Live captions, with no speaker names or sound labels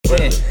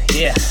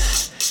Yeah.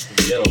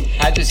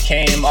 I just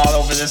came all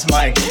over this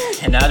mic,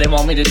 and now they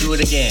want me to do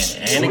it again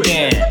and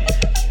again.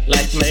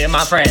 Like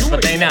my friends,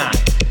 but they not.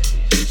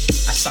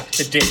 I suck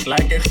the dick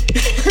like it.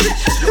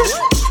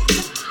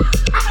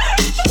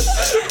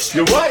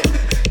 You're what?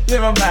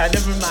 Never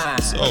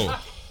mind. So,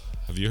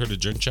 have you heard of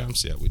Drink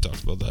Champs? Yeah, we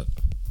talked about that.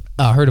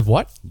 Heard of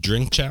what?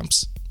 Drink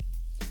Champs.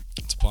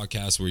 It's a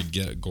podcast where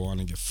you go on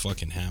and get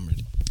fucking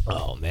hammered.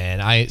 Oh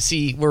man, I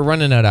see. We're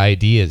running out of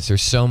ideas.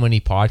 There's so many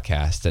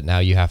podcasts that now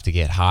you have to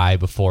get high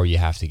before, you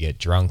have to get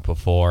drunk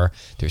before.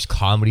 There's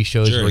comedy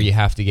shows where you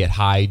have to get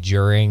high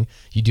during.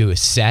 You do a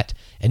set,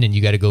 and then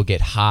you got to go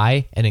get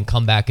high, and then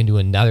come back and do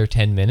another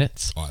 10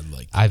 minutes. Oh, I'd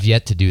like that. I've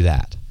yet to do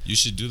that. You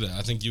should do that.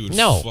 I think you would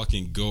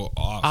fucking go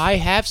off. I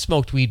have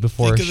smoked weed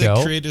before Think a of show.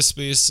 the creative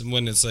space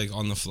when it's like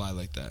on the fly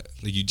like that.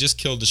 Like you just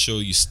killed the show.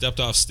 You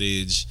stepped off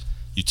stage.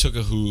 You took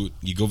a hoot.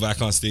 You go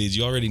back on stage.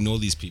 You already know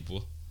these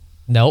people.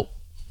 Nope.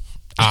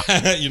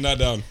 You're not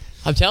down.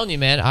 I'm telling you,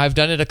 man, I've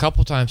done it a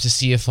couple times to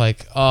see if I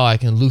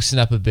can loosen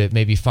up a bit,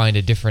 maybe find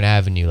a different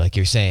avenue like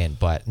you're saying.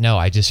 But no,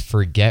 I just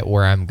forget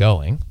where I'm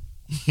going.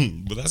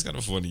 But that's kind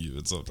of funny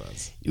even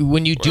sometimes.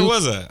 When you Where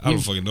was I? I don't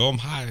fucking know. I'm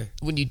high.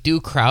 When you do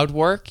crowd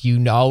work,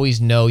 you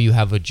always know you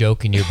have a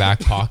joke in your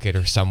back pocket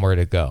or somewhere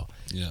to go.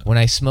 Yeah. When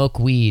I smoke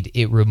weed,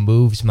 it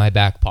removes my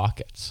back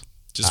pockets.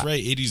 Just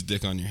write 80s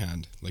dick on your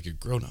hand like a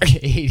grown-up.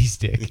 80s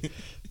dick.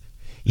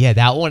 Yeah,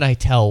 that one I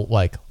tell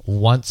like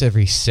once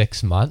every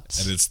 6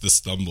 months. And it's the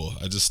stumble.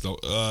 I just don't.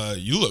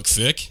 You look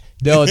thick.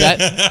 No,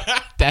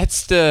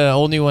 that's the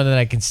only one that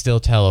I can still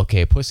tell.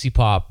 Okay, pussy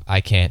pop, I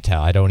can't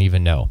tell. I don't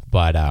even know.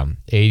 But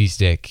 80s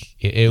dick,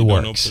 it You works.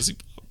 don't know pussy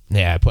pop?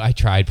 Yeah, I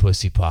tried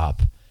pussy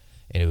pop,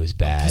 and it was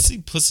bad.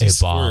 Pussy it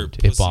squirt.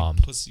 Bombed. It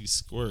bombed. Pussy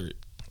squirt.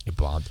 It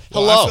bombed.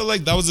 Well, Hello. I feel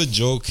like that was a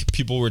joke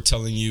people were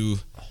telling you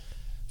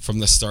from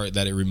the start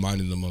that it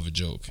reminded them of a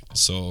joke.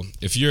 So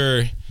if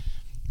you're,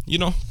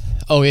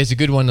 Oh, it's a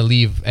good one to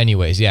leave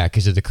anyways. Yeah,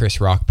 because of the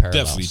Chris Rock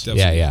parallels.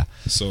 Definitely. Yeah.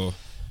 So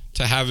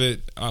to have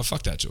it,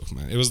 fuck that joke,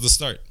 man. It was the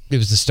start. It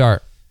was the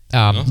start.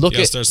 Look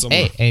at start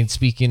somewhere. Hey, and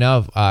speaking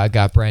of, I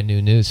got brand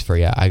new news for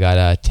you. I got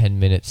a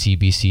 10-minute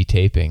CBC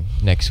taping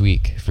next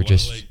week for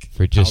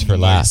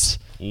laughs.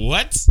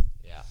 What?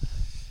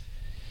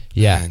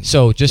 Yeah. Man.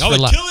 So just Y'all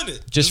for are killing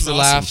it. just This for is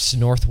laughs,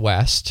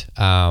 Northwest.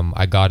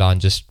 I got on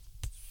just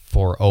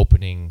for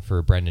opening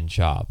for Brendan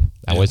Schaub.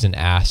 I wasn't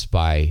asked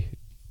by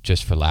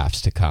Just for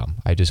Laughs to come.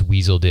 I just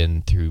weaseled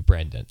in through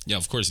Brendan. Yeah,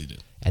 of course he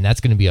did. And that's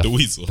going to be The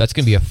weasel. That's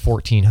going to be a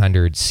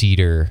 1,400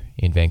 seater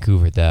in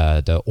Vancouver,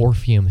 the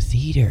Orpheum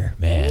Theater,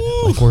 man.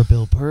 Ooh. Like where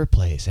Bill Burr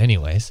plays.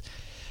 Anyways,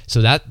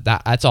 so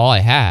that's all I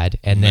had.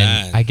 And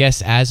then I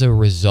guess as a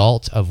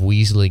result of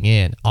weaseling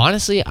in,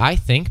 honestly, I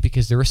think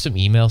because there were some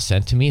emails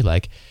sent to me,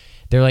 like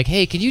they're like,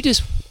 hey, can you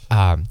just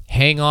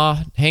hang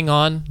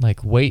on,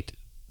 like wait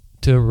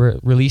to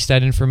release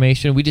that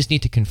information? We just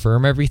need to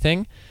confirm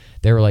everything.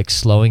 They were like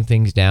slowing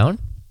things down.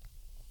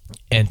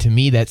 And to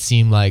me, that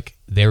seemed like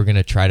they were going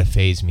to try to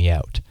phase me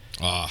out.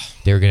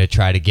 They were going to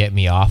try to get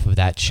me off of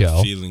that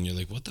show. Feeling you're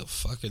like, what the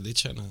fuck are they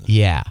trying to...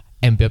 Yeah.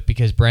 But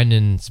because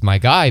Brendan's my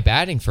guy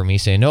batting for me,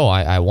 saying, no,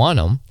 I want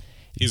him.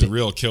 He's a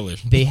real killer.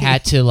 They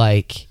had to,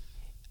 like,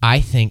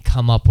 I think,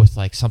 come up with,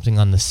 like, something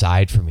on the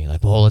side for me.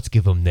 Like, well, let's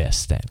give him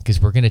this then.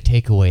 Because we're going to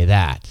take away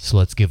that. So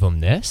let's give him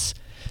this.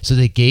 So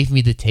they gave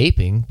me the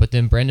taping, but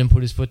then Brendan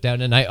put his foot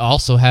down, and I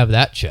also have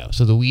that show.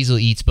 So the weasel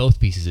eats both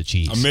pieces of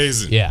cheese.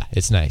 Amazing. Yeah,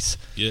 it's nice.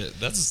 Yeah,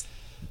 that's...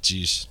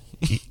 Jeez.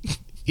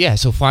 Yeah,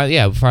 so we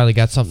finally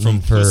got something From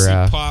for...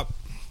 Pussy Pop,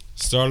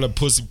 started a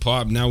Pussy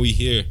Pop, now we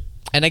here.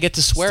 And I get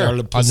to swear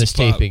Started a on pussy this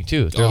pop. taping,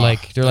 too. They're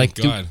Thank like,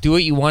 God. do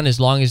what you want as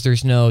long as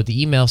there's no... The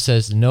email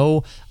says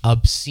no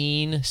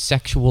obscene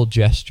sexual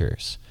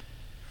gestures.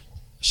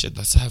 Shit,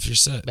 that's half your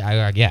set.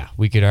 Yeah,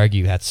 we could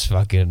argue that's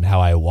fucking how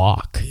I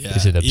walk. Yeah.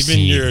 Is it obscene?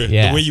 Even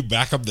the way you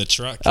back up the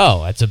truck.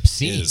 Oh, it's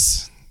obscene.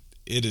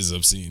 It is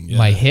obscene. Yeah.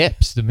 My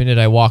hips, the minute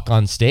I walk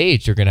on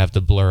stage, you're going to have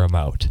to blur them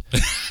out.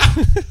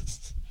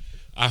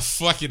 I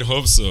fucking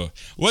hope so.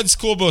 What's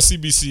cool about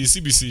CBC?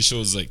 CBC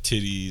shows like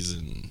titties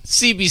and...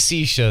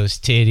 CBC shows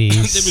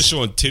titties. They've been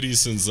showing titties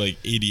since like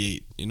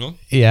 88, you know?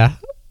 Yeah.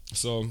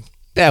 So...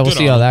 Yeah, we'll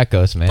see how that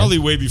goes, man. Probably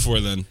way before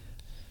then.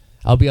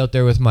 I'll be out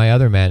there with my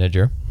other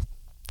manager,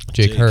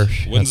 Jake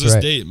Hirsch. When's That's this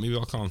right. date? Maybe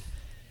I'll come.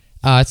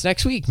 It's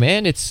next week,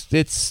 man. It's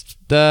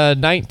the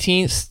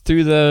 19th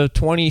through the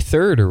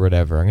 23rd or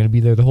whatever. I'm going to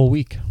be there the whole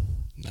week.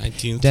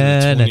 19th to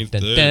the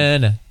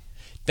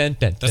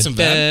 23rd. That's in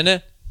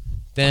Van?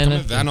 I'm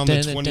in Van on the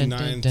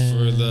 29th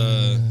for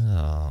the...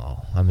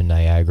 Oh, I'm in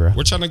Niagara.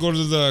 We're trying to go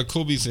to the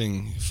Kobe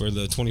thing for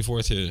the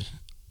 24th here.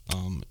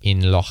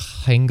 In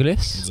Los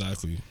Angeles?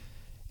 Exactly.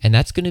 And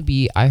that's going to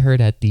be, I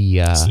heard, at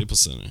the... Staples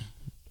Center.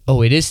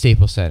 Oh, it is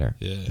Staples Center.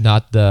 Yeah.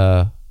 Not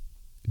the...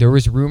 There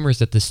was rumors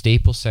that the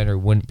Staples Center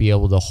wouldn't be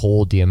able to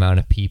hold the amount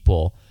of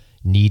people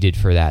needed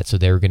for that, so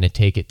they were going to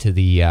take it to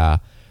the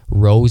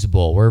Rose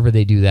Bowl, wherever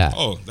they do that.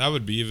 Oh, that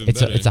would be even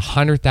better. It's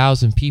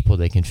 100,000 people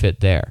they can fit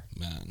there.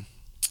 Man.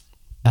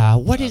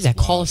 What is that?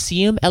 Wild.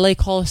 Coliseum? LA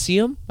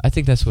Coliseum? I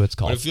think that's what it's But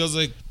called. it feels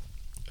like...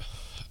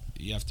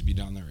 you have to be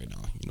down there right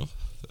now. You know,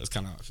 that's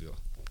kind of how I feel.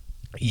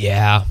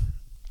 Yeah.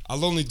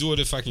 I'll only do it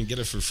if I can get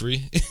it for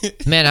free.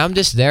 Man, I'm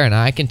just there, and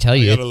I can tell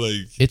you,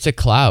 it's a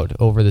cloud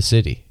over the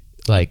city.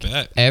 Like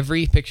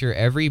every picture,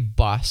 every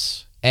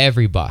bus,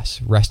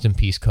 rest in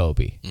peace,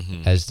 Kobe,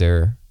 as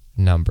their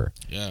number.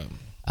 Yeah.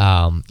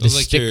 The like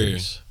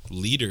stickers,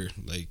 your leader,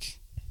 like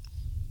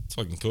it's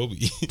fucking Kobe.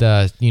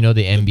 the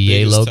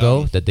NBA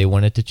logo that they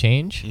wanted to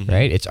change,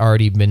 right? It's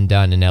already been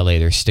done in LA.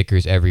 There's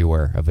stickers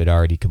everywhere of it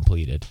already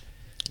completed.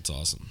 It's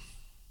awesome.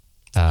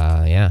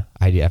 Yeah,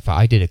 I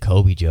did a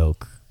Kobe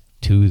joke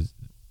to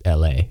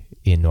LA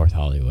in North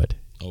Hollywood.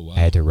 Oh wow! I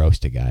had to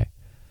roast a guy,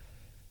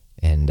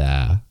 and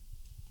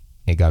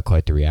it got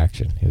quite the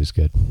reaction. It was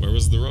good. Where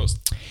was the roast?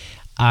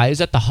 It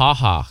was at the Ha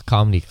Ha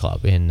Comedy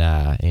Club in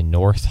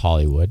North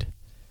Hollywood,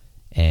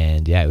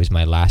 and yeah, it was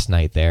my last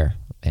night there,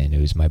 and it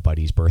was my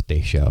buddy's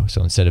birthday show.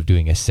 So instead of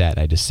doing a set,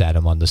 I just sat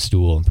him on the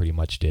stool and pretty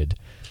much did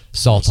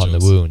salt on the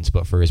wounds,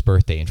 but for his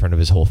birthday in front of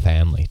his whole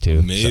family too.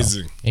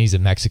 Amazing. So, and he's a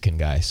Mexican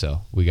guy,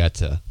 so we got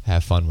to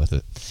have fun with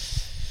it.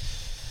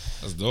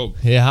 That's dope.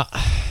 Yeah,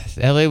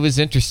 LA was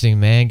interesting,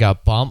 man.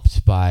 Got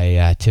bumped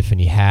by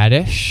Tiffany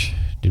Haddish.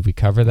 Did we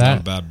cover that? Not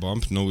a bad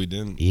bump. No, we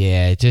didn't.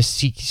 Yeah, just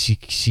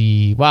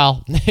she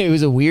well, it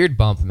was a weird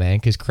bump, man,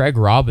 because Craig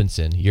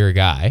Robinson, your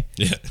guy.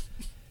 Yeah.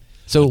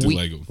 So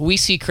we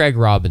see Craig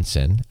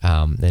Robinson,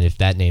 and if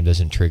that name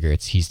doesn't trigger,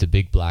 he's the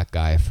big black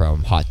guy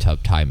from Hot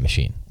Tub Time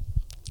Machine.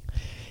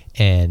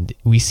 And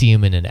we see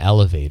him in an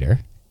elevator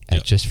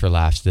at Just for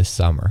Laughs this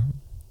summer.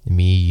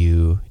 Me,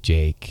 you,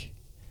 Jake,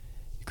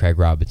 Craig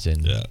Robinson,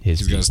 his people.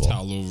 He's got his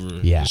towel over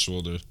his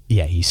shoulder.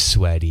 Yeah, he's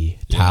sweaty.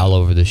 Towel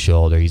over the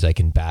shoulder. He's like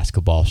in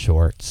basketball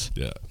shorts.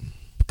 Yeah.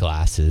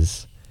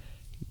 Glasses.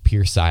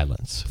 Pure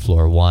silence.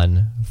 Floor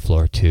 1,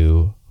 floor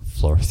 2,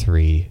 floor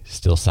 3.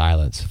 Still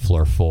silence.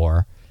 Floor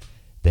 4.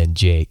 Then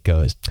Jake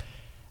goes,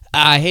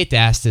 I hate to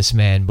ask this,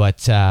 man, but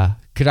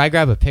could I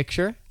grab a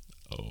picture?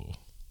 Oh.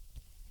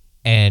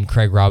 And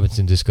Craig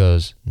Robinson just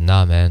goes,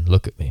 nah, man,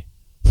 look at me.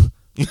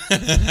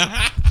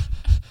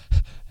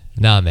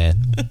 Nah,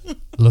 man,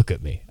 look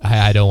at me.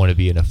 I don't want to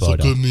be in a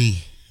photo. Look at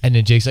me. And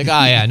then Jake's like,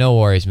 oh, yeah, no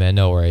worries, man,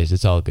 no worries.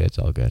 It's all good, it's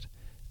all good.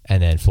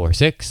 And then floor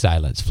 6,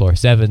 silence. Floor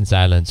 7,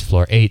 silence.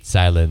 Floor 8,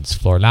 silence.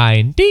 Floor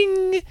 9,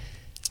 ding.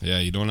 Yeah,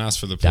 you don't ask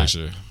for the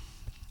picture.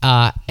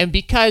 And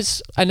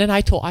then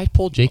I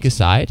pulled Jake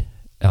aside.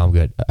 Oh, I'm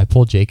good. I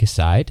pulled Jake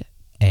aside,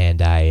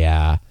 and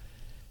I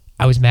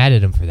was mad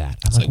at him for that.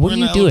 I'm like, what are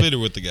you doing? Elevator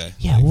with the guy.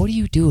 Yeah, what are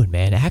you doing,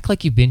 man? Act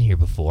like you've been here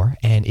before.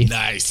 And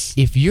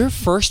if your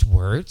first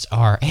words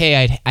are,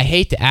 hey, I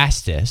hate to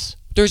ask this,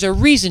 there's a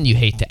reason you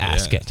hate to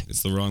ask it.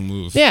 It's the wrong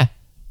move. Yeah.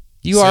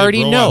 You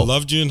already know. I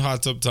loved you in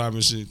Hot Tub Time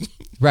Machine.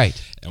 Right.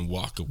 And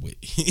walk away.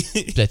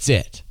 That's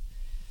it.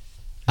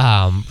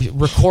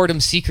 Record him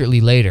secretly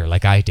later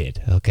like I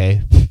did,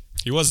 okay?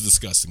 He was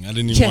disgusting. I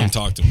didn't even want to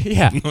talk to him.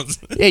 Yeah.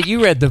 Yeah,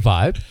 you read the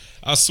vibe.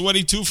 I was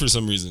sweaty too for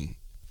some reason.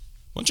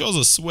 Montreal's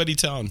a sweaty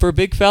town. For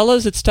big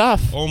fellas, it's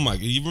tough. Oh my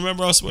God. You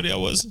remember how sweaty I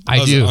was?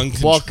 I do.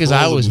 Well, because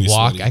I was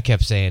walking. I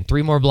kept saying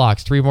 3 more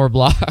blocks,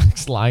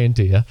 lying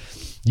to you.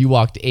 You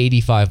walked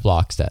 85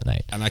 blocks that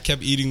night. And I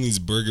kept eating these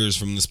burgers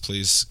from this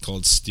place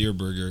called Steer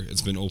Burger.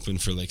 It's been open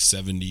for like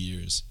 70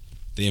 years.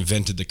 They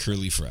invented the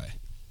curly fry.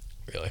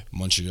 Really?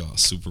 Montreal,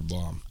 super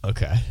bomb.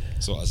 Okay.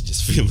 So I was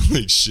just feeling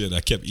like shit. I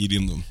kept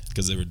eating them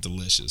because they were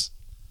delicious.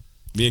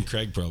 Me and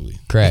Craig probably.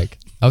 Craig.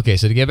 Okay,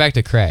 so to get back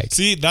to Craig.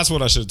 See, that's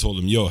what I should have told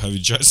him. Yo, have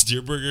you tried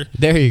Steer Burger?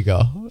 There you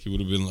go. He would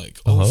have been like,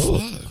 oh,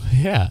 fuck.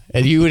 Yeah.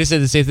 And you would have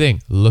said the same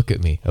thing. Look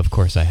at me. Of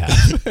course I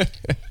have.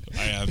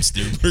 I have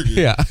Steer Burger.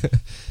 Yeah.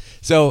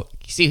 So,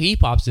 see, he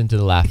pops into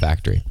the Laugh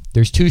Factory.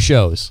 There's 2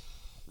 shows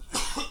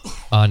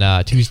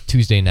on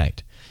Tuesday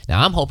night.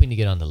 Now, I'm hoping to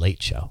get on the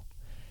late show.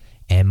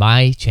 And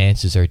my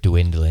chances are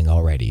dwindling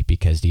already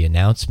because the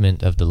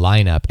announcement of the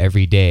lineup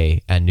every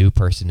day, a new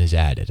person is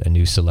added, a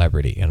new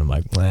celebrity. And I'm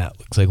like, well,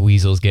 looks like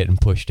Weasel's getting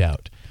pushed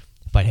out.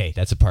 But hey,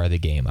 that's a part of the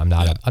game. I'm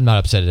not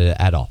upset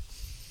at all.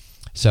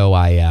 So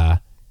I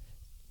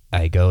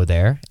go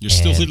there. You're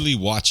still literally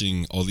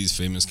watching all these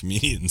famous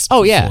comedians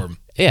perform.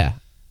 Yeah.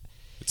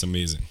 It's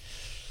amazing.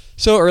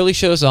 So early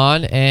show's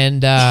on,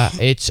 and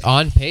it's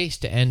on pace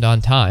to end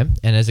on time.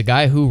 And as a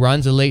guy who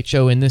runs a late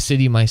show in this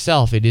city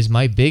myself, it is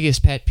my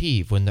biggest pet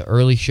peeve when the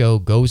early show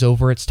goes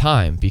over its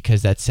time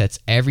because that sets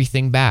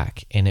everything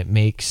back, and it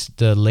makes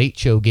the late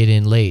show get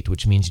in late,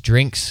 which means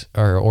drinks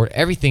or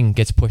everything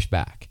gets pushed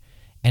back.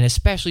 And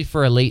especially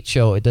for a late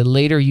show, the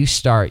later you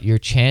start, your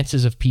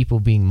chances of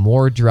people being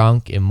more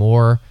drunk and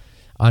more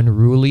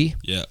unruly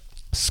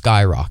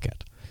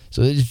skyrocket.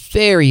 So it's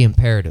very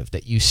imperative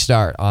that you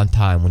start on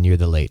time when you're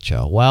the late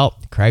show. Well,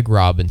 Craig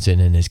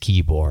Robinson and his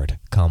keyboard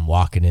come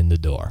walking in the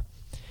door.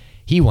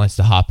 He wants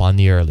to hop on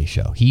the early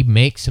show. He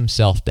makes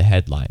himself the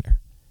headliner.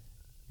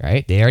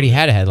 Right? They already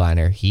had a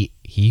headliner. He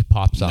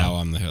pops on. Now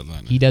I'm the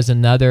headliner. He does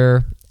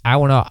another, I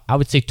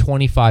would say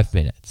 25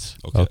 minutes.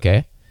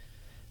 Okay?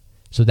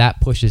 So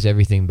that pushes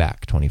everything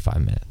back 25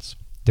 minutes.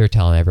 They're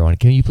telling everyone,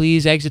 can you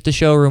please exit the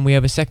showroom? We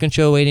have a second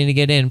show waiting to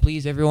get in.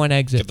 Please, everyone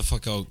exit. Get the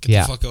fuck out.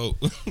 Get the fuck out.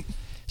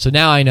 So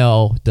now I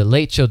know the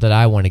late show that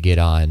I want to get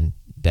on,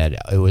 that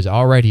it was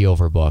already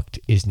overbooked,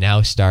 is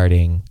now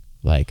starting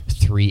like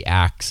 3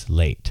 acts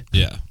late.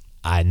 Yeah.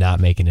 I'm not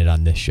making it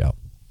on this show.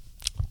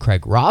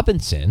 Craig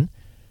Robinson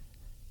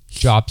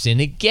drops in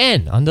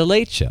again on the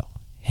late show,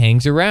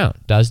 hangs around,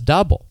 does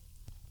double.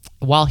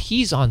 While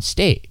he's on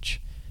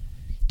stage,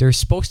 there's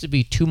supposed to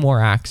be 2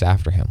 more acts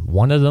after him.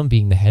 One of them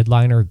being the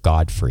headliner,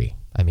 Godfrey.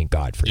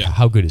 Godfrey. Yeah.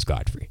 How good is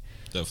Godfrey?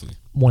 Definitely.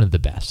 One of the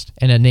best,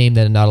 and a name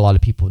that not a lot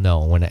of people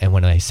know. And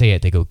when I say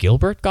it, they go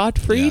Gilbert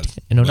Gottfried.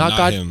 Yeah, No,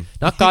 not him.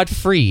 not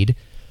Godfried,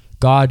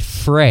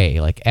 Godfrey,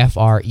 like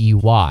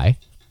Frey.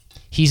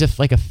 He's a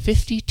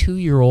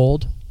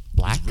 52-year-old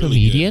black really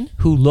comedian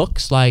who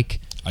looks like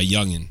a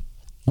youngin.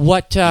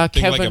 What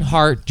Kevin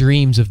Hart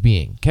dreams of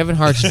being. Kevin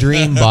Hart's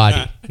dream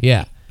body.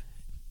 Yeah,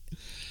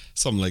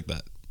 something like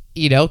that.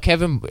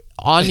 Kevin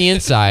on the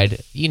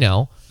inside,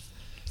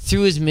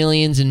 through his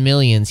millions and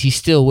millions, he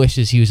still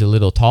wishes he was a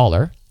little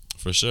taller.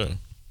 For sure.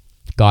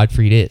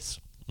 Godfried is.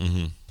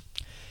 Mm-hmm.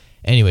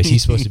 Anyways,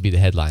 he's supposed to be the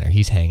headliner.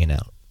 He's hanging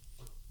out.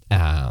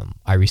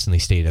 I recently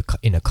stayed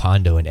in a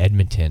condo in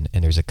Edmonton,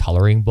 and there's a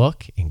coloring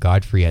book, and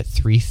Godfrey at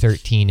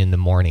 3:13 in the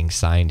morning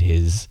signed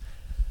his...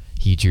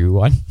 He drew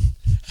one.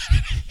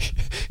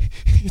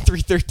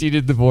 3:13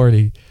 in the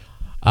morning.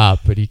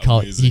 But he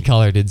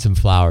colored in some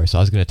flowers, so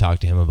I was going to talk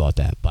to him about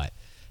that, but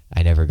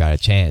I never got a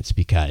chance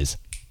because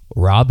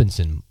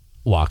Robinson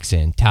walks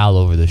in, towel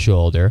over the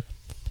shoulder,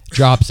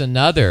 drops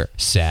another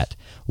set.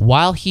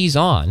 While he's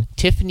on,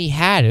 Tiffany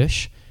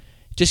Haddish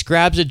just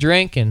grabs a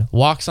drink and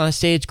walks on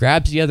stage,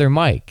 grabs the other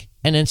mic,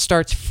 and then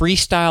starts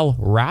freestyle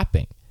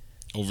rapping.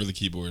 Over the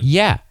keyboard.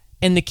 Yeah.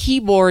 And the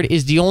keyboard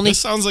is the only... This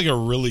sounds like a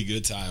really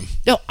good time.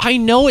 No, I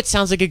know it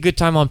sounds like a good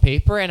time on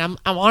paper, and I'm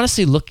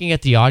honestly looking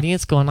at the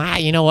audience going,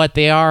 you know what?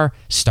 They are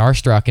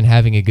starstruck and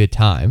having a good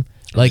time.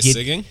 Are they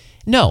singing?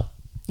 No,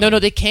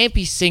 they can't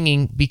be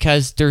singing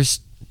because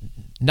there's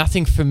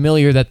nothing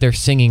familiar that they're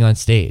singing on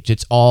stage.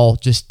 It's all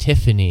just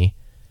Tiffany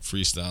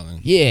freestyling.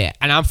 Yeah,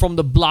 and I'm from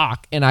the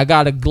block, and I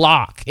got a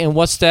Glock. And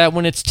what's that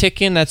when it's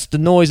ticking? That's the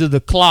noise of the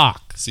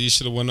clock. See, you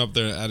should have went up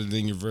there and added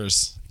in your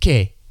verse.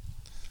 Okay.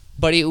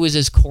 But it was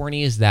as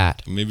corny as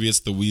that. Maybe it's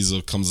the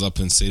Weasel comes up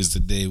and saves the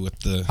day with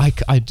the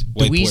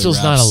the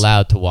Weasel's not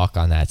allowed to walk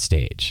on that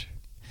stage.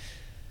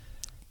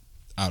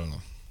 I don't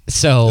know.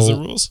 So is there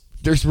rules?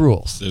 There's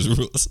rules. There's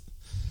rules.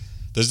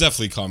 There's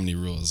definitely comedy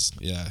rules.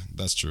 Yeah,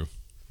 that's true.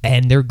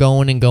 And they're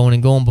going and going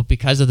and going, but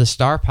because of the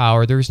star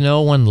power, there's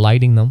no one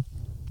lighting them.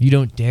 You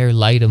don't dare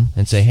light them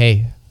and say,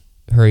 "Hey,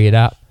 hurry it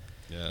up."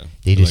 Yeah.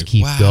 They just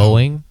keep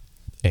going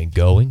and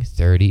going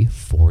 30,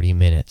 40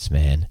 minutes,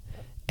 man.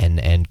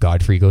 And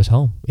Godfrey goes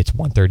home. It's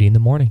 1:30 in the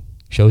morning.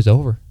 Show's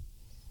over.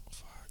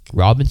 Fuck.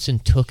 Robinson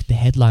took the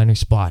headliner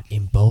spot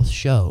in both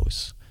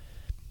shows.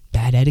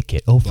 Bad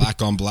etiquette.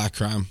 Black on black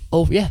crime.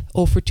 Oh, yeah.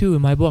 0 for 2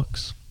 in my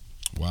books.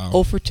 Wow.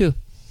 0 for 2.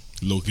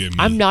 Look at me.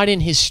 I'm not in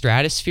his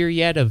stratosphere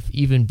yet of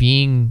even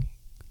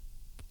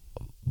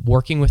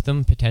working with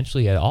them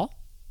potentially at all.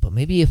 But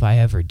maybe if I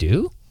ever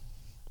do,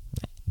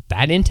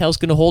 that intel's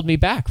going to hold me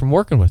back from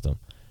working with them.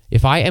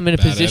 If I am in a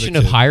position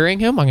of hiring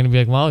him, I'm going to be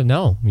like, well,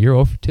 no, you're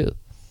 0 for 2.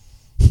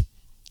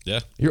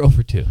 Yeah. You're 0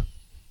 for 2.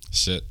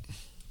 Shit.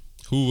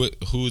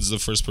 Who's the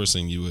first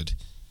person you would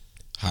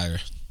hire?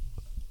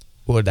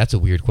 Well, that's a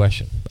weird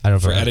question. I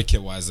don't know. For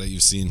etiquette-wise that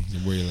you've seen,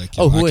 where you're like,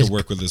 I could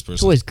work with this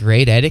person. Who has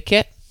great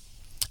etiquette?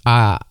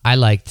 I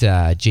liked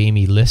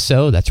Jamie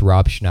Lissow. That's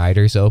Rob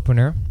Schneider's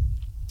opener.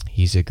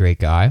 He's a great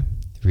guy.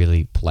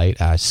 Really polite.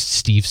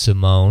 Steve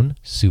Simone.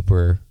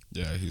 Super.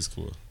 Yeah, he's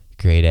cool.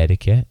 Great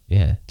etiquette.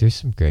 Yeah, there's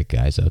some great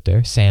guys out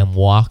there. Sam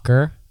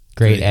Walker.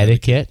 Great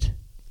etiquette.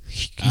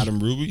 Adam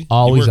Ruby.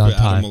 Always on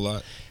time. Adam a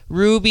lot.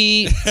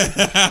 Ruby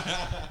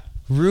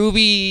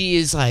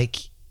is like,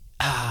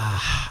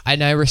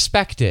 and I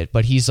respect it,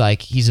 but he's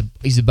like,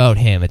 he's about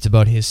him. It's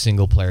about his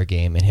single player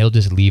game, and he'll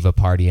just leave a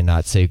party and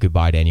not say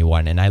goodbye to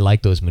anyone. And I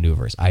like those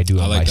maneuvers. I do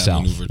it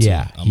myself. That maneuver too.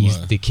 Yeah,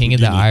 he's the king of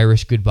the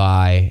Irish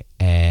goodbye,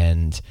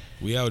 and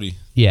we outie.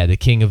 Yeah, the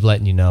king of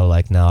letting you know,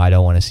 like, no, I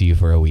don't want to see you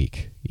for a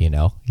week.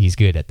 He's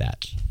good at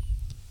that.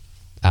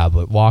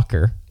 But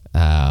Walker's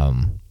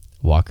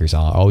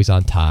always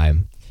on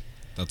time.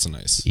 That's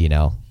nice. He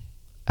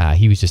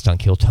was just on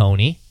Kill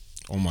Tony.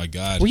 Oh my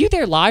God. Were you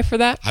there live for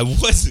that? I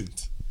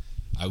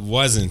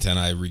wasn't, and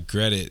I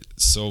regret it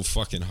so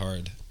fucking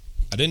hard.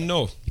 I didn't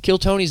know. Kill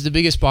Tony's the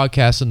biggest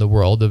podcast in the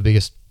world, the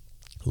biggest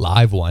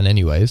live one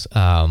anyways.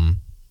 And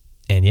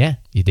yeah,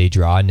 they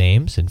draw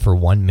names, and for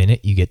 1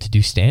 minute you get to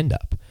do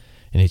stand-up.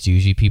 And it's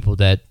usually people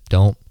that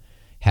don't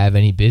have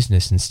any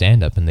business in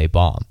stand-up, and they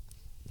bomb.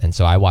 And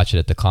so I watch it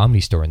at the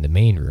Comedy Store in the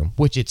main room,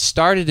 which it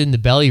started in the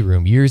belly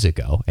room years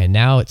ago, and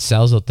now it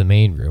sells out the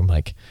main room.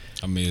 Like,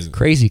 amazing.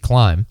 Crazy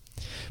climb.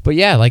 But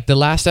yeah, like the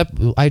last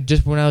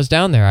when I was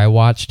down there, I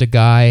watched a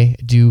guy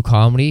do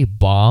comedy,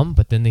 bomb,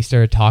 but then they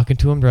started talking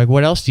to him. They're like,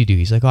 what else do you do?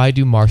 He's like, oh, I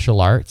do martial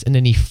arts. And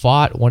then he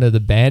fought one of the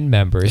band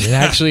members and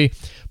actually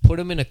put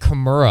him in a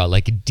Kimura,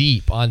 like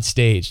deep on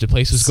stage. The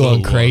place was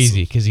going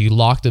crazy because he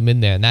locked him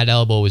in there, and that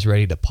elbow was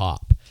ready to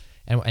pop.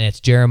 and it's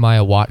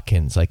Jeremiah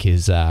Watkins, like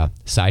his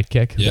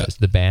sidekick, who does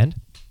the band.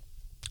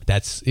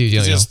 That's he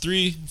has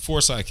 3-4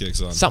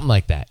 sidekicks on. Something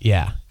like that,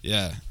 yeah.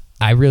 Yeah.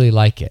 I really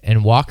like it.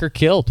 And Walker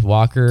killed.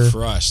 Walker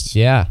crushed.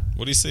 Yeah.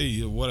 What do you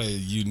say? What a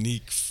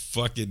unique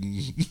fucking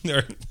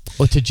nerd.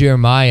 Well, to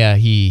Jeremiah,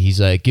 he's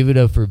like, give it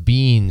up for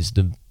Beans,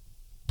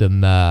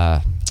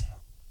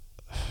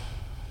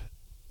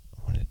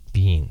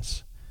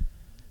 beans.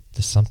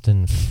 The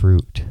something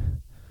fruit.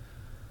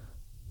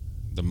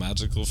 The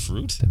magical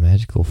fruit? The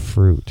magical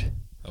fruit.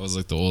 That was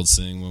like the old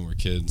saying when we're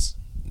kids.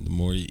 The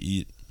more you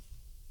eat.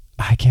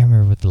 I can't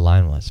remember what the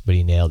line was, but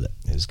he nailed it.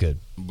 It was good.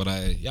 But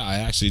I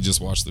actually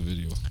just watched the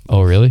video.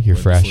 Oh, really? You're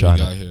right fresh on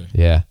it. Here.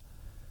 Yeah.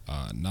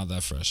 Not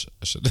that fresh.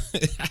 I should.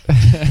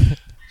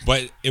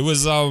 But it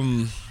was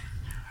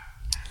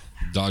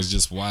dogs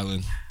just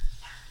wilding.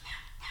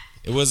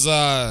 It was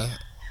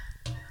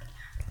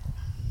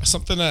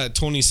something that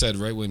Tony said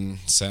right when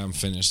Sam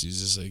finished.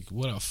 He's just like,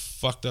 "What a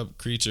fucked up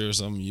creature or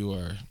something you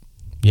are."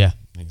 Yeah.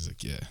 And he's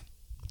like, "Yeah."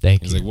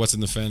 Thank you. He's like, "What's in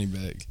the fanny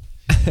bag?"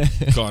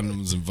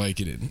 Condoms and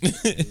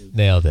Vicodin.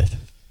 Nailed it.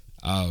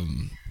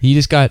 He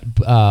just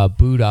got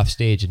booed off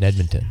stage in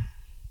Edmonton.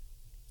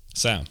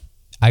 Sam.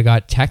 I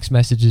got text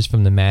messages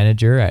from the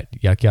manager at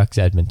Yuck Yucks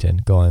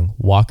Edmonton going,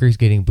 Walker's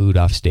getting booed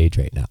off stage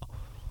right now.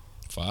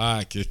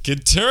 Fuck, it can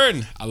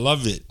turn. I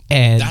love it.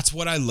 And that's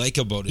what I like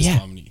about his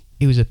comedy.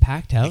 It was a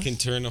packed house. He can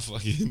turn a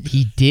fucking...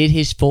 He did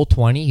his full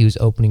 20. He was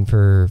opening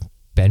for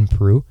Ben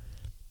Prue.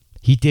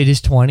 He did his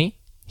 20.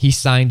 He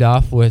signed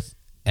off with,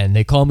 and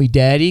they call me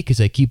daddy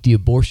because I keep the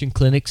abortion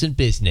clinics in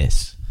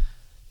business.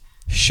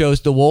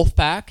 Shows the wolf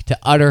pack to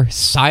utter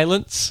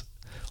silence.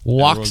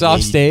 Walks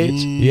off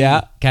stage.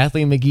 Yeah.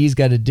 Kathleen McGee's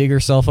got to dig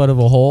herself out of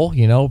a hole,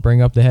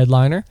 bring up the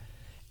headliner.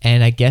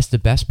 And I guess the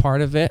best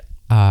part of it,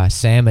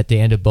 Sam at the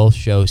end of both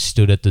shows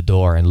stood at the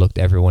door and looked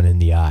everyone in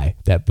the eye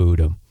that booed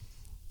him.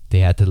 They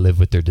had to live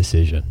with their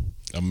decision.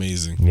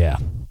 Amazing. Yeah.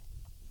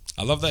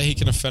 I love that he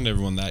can offend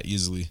everyone that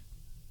easily.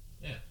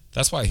 Yeah.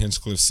 That's why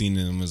Hinchcliffe seen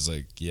him was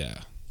like,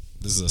 yeah,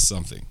 this is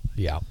something.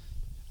 Yeah.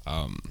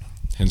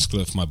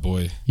 Hinchcliffe, my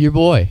boy. Your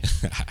boy.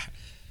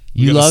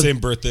 We got the same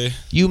birthday.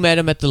 You met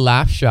him at the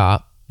Laugh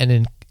Shop and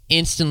then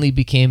instantly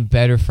became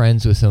better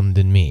friends with him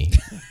than me.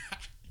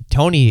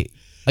 Tony,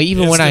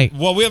 even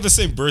Well, we have the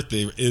same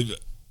birthday.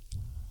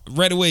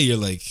 Right away, you're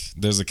like,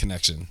 there's a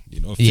connection.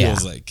 It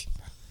feels like,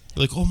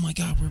 you're like, oh my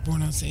God, we're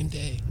born on the same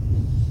day.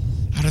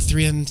 Out of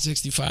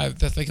 365,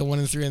 that's like a 1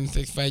 in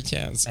 365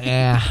 chance.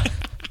 Yeah.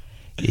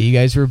 You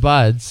guys were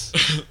buds.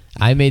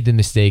 I made the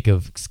mistake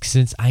of,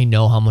 since I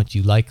know how much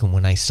you like him,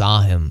 when I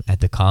saw him at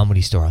the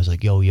Comedy Store, I was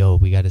like, yo,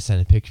 we got to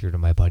send a picture to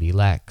my buddy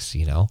Lex,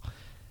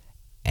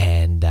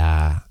 And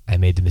I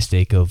made the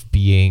mistake of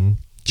being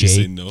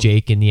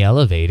Jake in the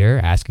elevator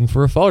asking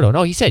for a photo.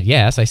 No, he said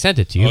yes. I sent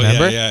it to you,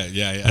 remember?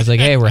 Yeah. I was like,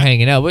 hey, we're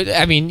hanging out. But,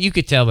 I mean, you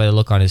could tell by the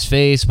look on his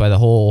face, by the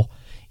whole...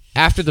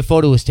 After the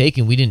photo was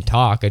taken, we didn't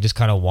talk. I just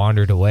kind of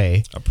wandered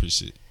away. I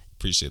appreciate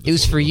the It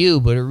was for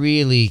you, but it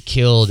really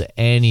killed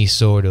any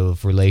sort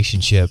of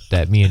relationship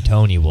that me and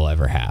Tony will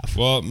ever have.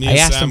 Well, me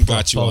and Sam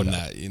got you on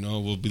that.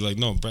 We'll be like,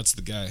 no, Brett's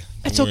the guy.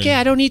 It's okay.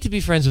 I don't need to be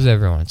friends with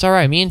everyone. It's all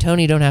right. Me and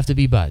Tony don't have to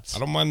be buds. I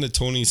don't mind the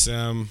Tony,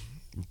 Sam,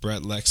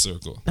 Brett, Lex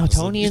circle. No,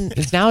 Tony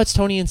now it's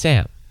Tony and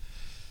Sam.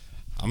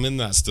 I'm in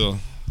that still.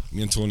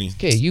 Me and Tony.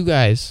 Okay, you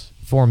guys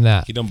form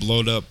that. He done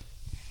blowed up.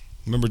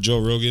 Remember Joe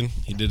Rogan?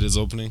 He did his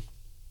opening.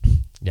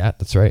 Yeah,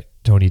 that's right.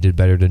 Tony did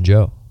better than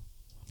Joe.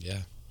 Yeah.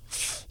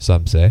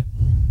 Some say.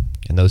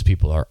 And those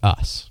people are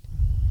us.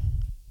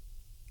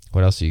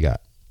 What else do you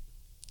got?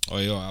 Oh,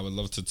 I would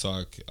love to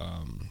talk.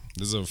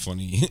 This is a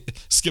funny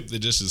skip the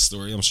dishes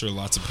story. I'm sure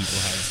lots of people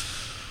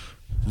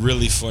have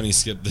really funny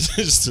skip the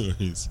dish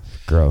stories.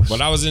 Gross.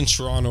 But I was in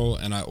Toronto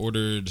and I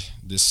ordered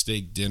this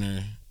steak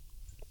dinner.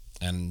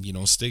 And,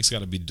 steak's got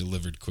to be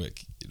delivered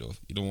quick.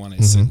 You don't want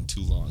it sitting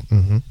too long.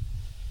 Mm-hmm.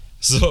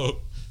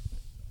 So...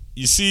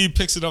 You see, he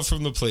picks it up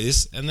from the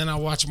place, and then I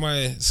watch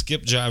my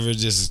skip driver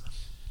just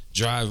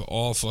drive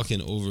all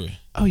fucking over.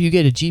 Oh, you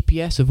get a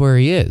GPS of where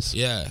he is.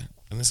 Yeah,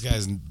 and this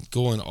guy's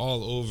going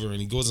all over, and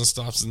he goes and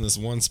stops in this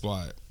one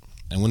spot.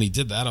 And when he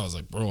did that, I was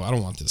like, bro, I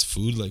don't want this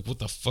food. Like, what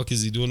the fuck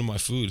is he doing to my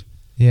food?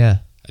 Yeah.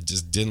 I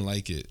just didn't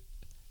like it.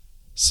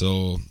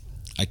 So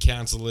I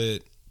cancel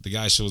it. The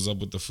guy shows up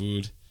with the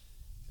food,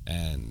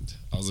 and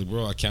I was like,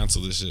 bro, I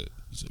canceled this shit.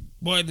 He's like,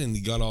 what? And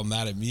he got all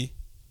mad at me.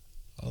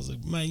 I was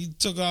like, man, you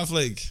took off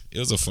like... It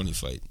was a funny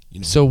fight.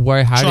 So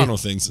Toronto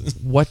things.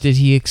 What did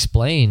he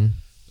explain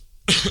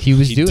he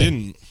was doing? He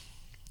didn't.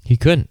 He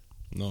couldn't?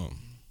 No.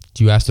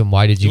 You asked him,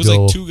 why did you go... It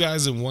was like 2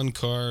 guys in one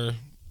car.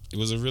 It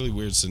was a really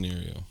weird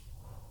scenario.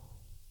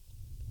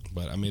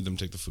 But I made them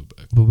take the food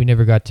back. But we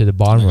never got to the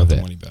bottom of it.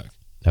 The money back.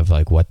 Of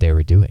like what they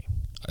were doing.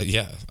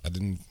 Yeah, I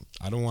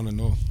don't want to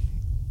know.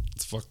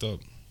 It's fucked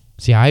up.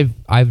 See,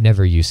 I've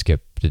never used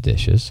Skip the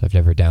Dishes. I've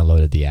never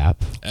downloaded the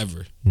app.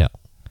 Ever? No.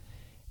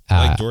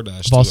 I like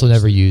DoorDash. I've also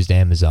never used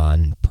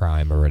Amazon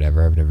Prime or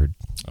whatever. I've never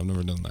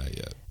done that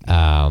yet.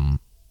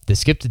 The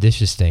Skip the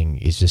Dishes thing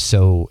is just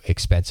so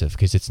expensive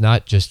because it's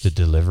not just the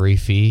delivery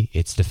fee;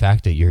 it's the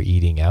fact that you're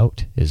eating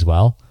out as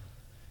well.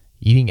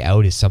 eating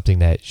out is something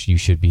that you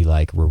should be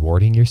like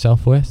rewarding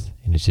yourself with,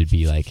 and it should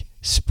be like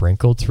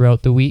sprinkled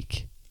throughout the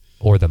week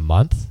or the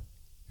month,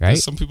 right?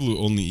 There's some people who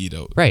only eat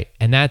out. Right,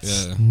 and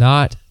that's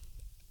not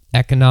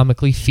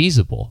economically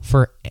feasible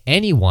for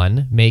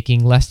anyone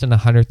making less than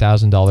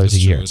 $100,000 a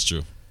year. That's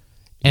true.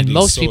 And Eating's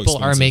most so people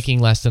are expensive. making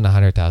less than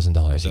 $100,000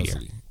 a year.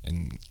 Definitely.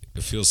 And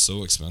it feels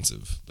so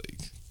expensive.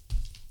 Like,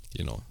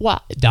 you know.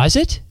 Well, does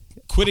it?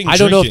 Quitting I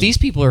don't know if drinking- these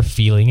people are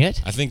feeling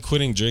it. I think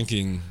quitting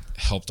drinking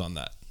helped on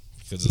that.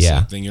 Because it's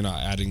like, then you're not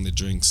adding the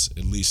drinks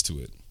at least to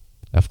it.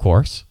 Of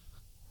course.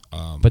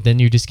 But then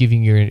you're just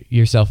giving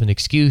yourself an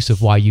excuse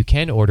of why you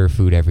can order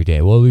food every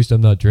day. Well, at least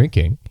I'm not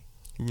drinking.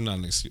 Not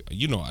an excuse.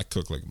 You know, I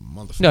cook like a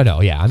motherfucker.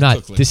 No, yeah, I'm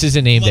not. Like this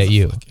isn't aimed at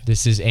you. motherfucker.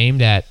 This is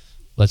aimed at,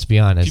 let's be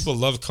honest, People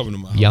love coming to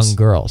my house. young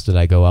girls that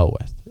I go out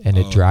with. And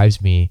it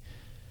drives me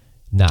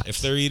nuts. If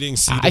they're eating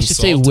seed I and should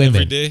say salt women.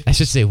 every day, I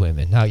should say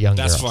women, not young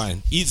that's girls.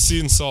 fine. Eat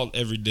seed and salt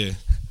every day.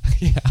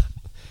 Yeah.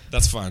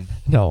 That's fine.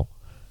 No,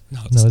 No,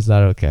 it's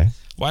not okay.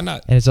 why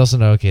not? And it's also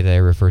not okay that I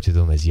refer to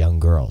them as young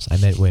girls. I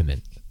meant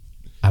women.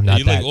 I'm not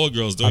You that. like old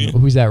girls, don't you?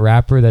 Who's that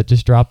rapper that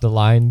just dropped the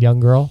line, young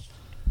girl?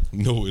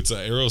 No, it's an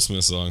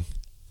Aerosmith song.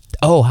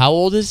 Oh, how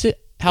old is it?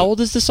 How old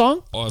is the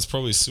song? Oh, it's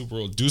probably super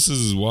old. Deuces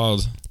is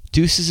wild.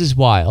 Deuces is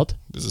Wild.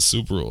 This is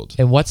super old.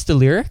 And what's the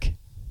lyric?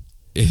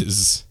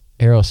 Is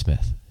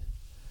Aerosmith.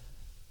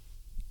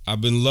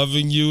 I've been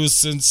loving you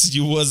since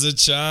you was a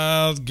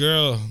child,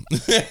 girl.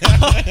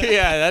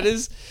 Yeah, that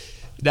is.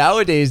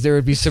 Nowadays, there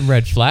would be some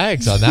red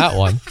flags on that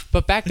one.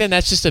 But back then,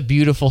 that's just a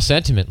beautiful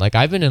sentiment. Like,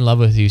 I've been in love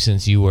with you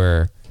since you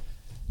were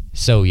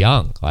so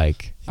young.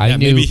 Like, I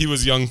knew. Maybe he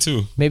was young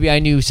too. Maybe I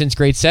knew since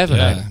grade 7.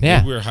 Yeah, Yeah.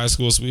 maybe we were high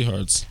school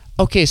sweethearts.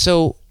 Okay,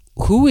 so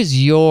who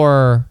is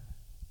your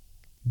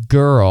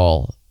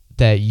girl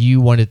that you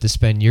wanted to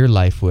spend your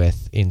life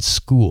with in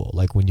school?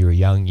 Like, when you were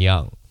young?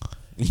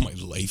 My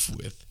life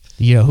with.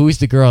 You know, who's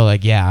the girl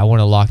like, yeah, I want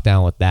to lock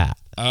down with that?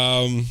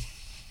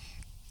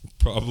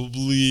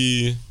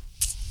 Probably.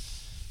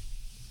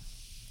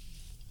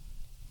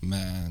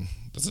 Man,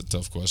 that's a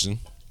tough question.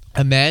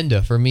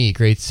 Amanda, for me,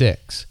 grade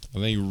 6. I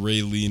think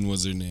Raylene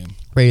was her name.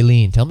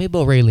 Raylene. Tell me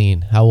about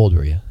Raylene. How old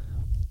were you?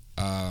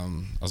 I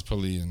was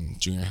probably in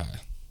junior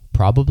high.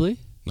 Probably?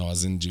 No, I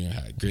was in junior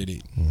high, grade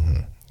 8.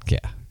 Yeah.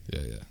 Yeah.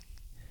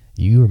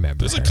 You remember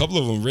There's her. a couple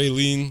of them.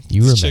 Raylene,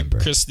 You this remember.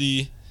 chick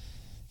Christy,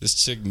 this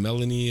chick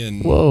Melanie,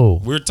 and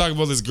Whoa. we were talking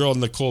about this girl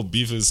Nicole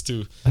Beefus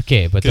too.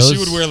 Okay, but Because those... she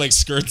would wear like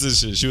skirts and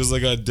shit. She was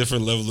like a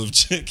different level of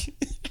chick.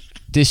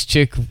 This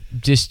chick...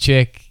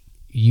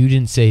 You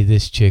didn't say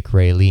this chick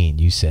Raylene.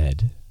 You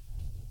said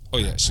Oh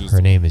yeah, she was.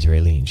 her name is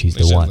Raylene. She's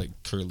Like, the she one. had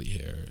like curly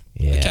hair.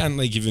 Yeah. I can't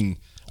like even.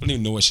 I don't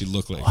even know what she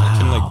looked like. I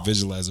can like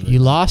visualize her. You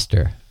lost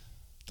her.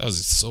 That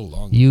was so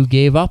long. You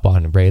gave up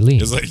on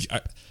Raylene. It's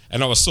like,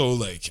 and I was so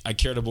like, I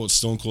cared about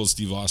Stone Cold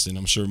Steve Austin.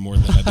 I'm sure more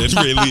than I did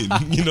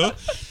Raylene. You know,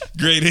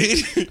 grade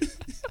 8.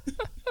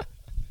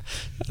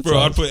 Bro,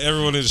 I'd put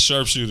everyone in a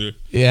sharpshooter.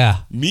 Yeah.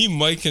 Me,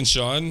 Mike, and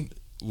Sean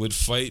would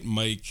fight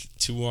Mike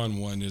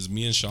 2-on-1. It was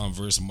me and Sean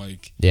versus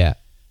Mike. Yeah.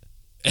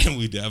 And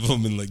we'd have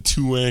him in like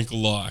 2 ankle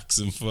locks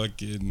and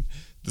fucking.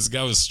 This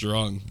guy was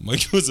strong.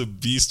 Mike was a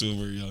beast when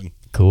we were young.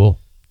 Cool.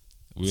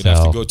 We'd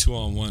have to go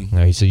 2-on-1. All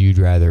right, so you'd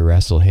rather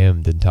wrestle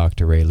him than talk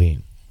to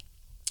Raylene.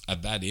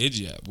 At that age,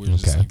 yeah. We're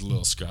just like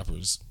little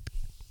scrappers.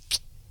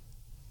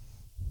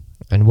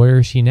 And where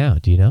is she now?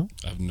 Do you know?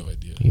 I have no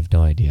idea. You have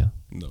no idea.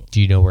 No.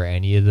 Do you know where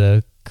any of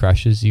the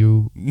crushes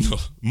you... No.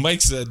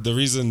 Mike said the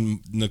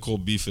reason Nicole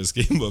Beefus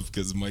came up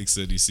because Mike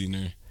said he's seen her.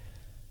 And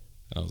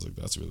I was like,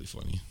 that's really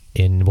funny.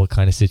 In what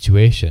kind of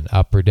situation?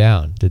 Up or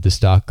down? Did the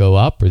stock go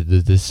up or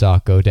did the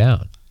stock go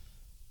down?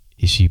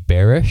 Is she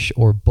bearish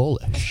or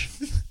bullish?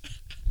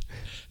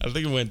 I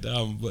think it went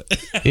down, but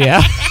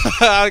Yeah.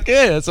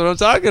 Okay, that's what I'm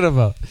talking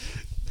about.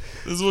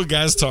 this is what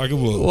guys talk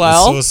about.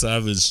 Well, it's so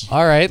savage.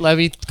 All right, let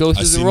me go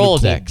through the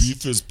Rolodex.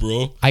 Beefus,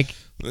 bro.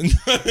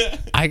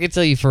 I can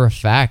tell you for a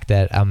fact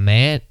that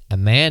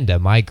Amanda,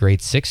 my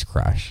grade 6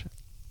 crush,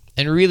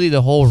 and really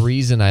the whole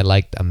reason I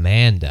liked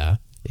Amanda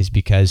is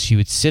because she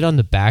would sit on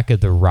the back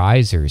of the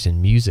risers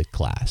in music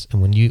class,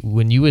 and when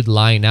you would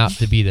line up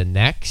to be the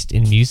next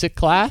in music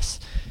class,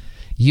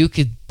 you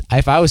could,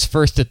 if I was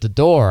first at the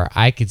door,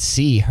 I could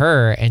see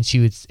her, and she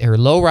would, her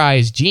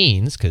low-rise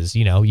jeans, because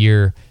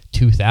year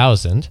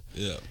 2000,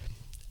 Yeah.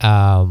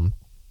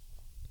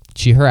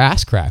 her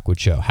ass crack would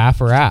show, half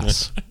her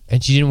ass,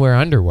 and she didn't wear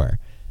underwear.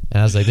 And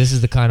I was like, this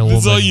is the kind of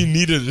woman. That's all you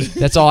needed.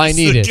 That's all I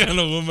needed. The kind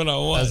of woman I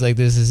want. I was like,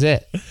 this is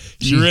it.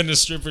 You were into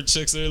stripper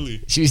chicks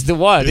early. She's the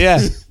one, yeah.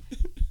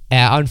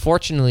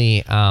 Unfortunately,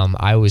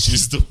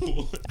 She's the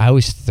one. I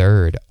was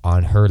third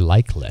on her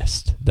like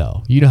list,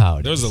 though. You know how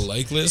it There is. was a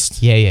like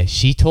list? Yeah.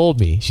 She told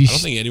me. I don't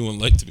think anyone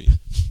liked me.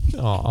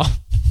 Aw.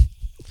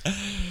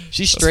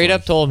 She straight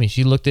up told me.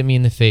 She looked at me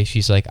in the face.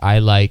 She's like, I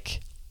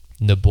like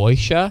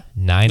Naboisha,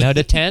 9 out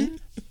of 10.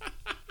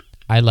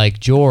 I like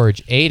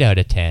George, 8 out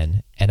of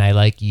 10. And I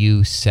like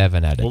you,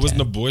 7 out of 10. What was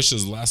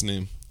Naboisha's last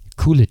name?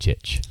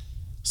 Kulicic.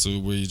 So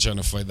were you trying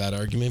to fight that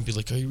argument? Be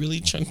like, are you really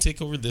trying to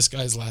take over this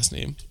guy's last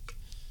name?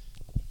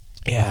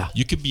 Yeah.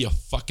 You could be a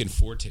fucking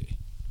Forte.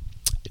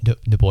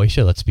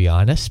 Naboisha, let's be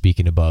honest,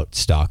 speaking about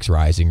stocks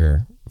rising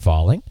or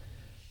falling,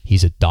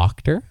 he's a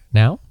doctor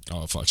now.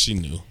 Oh, fuck, she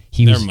knew.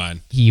 Never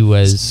mind. He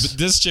was... But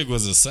this chick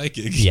was a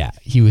psychic. Yeah,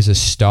 he was a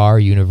star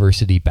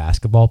university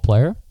basketball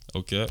player.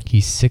 Okay.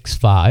 He's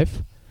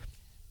 6'5",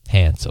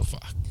 handsome.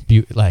 Fuck.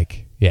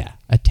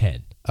 A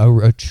 10.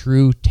 A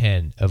true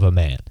 10 of a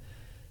man.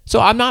 So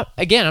I'm not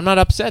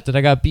upset that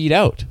I got beat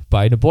out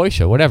by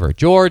Naboisha, whatever.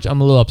 George, I'm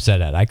a little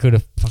upset at. I could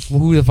have...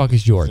 Who the fuck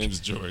is George? His name's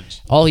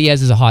George. All he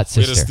has is a hot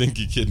sister. We had a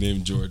stinky kid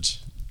named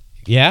George.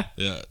 Yeah?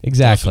 Yeah.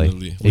 Exactly.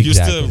 Definitely. We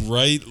used to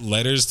write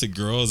letters to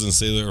girls and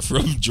say they were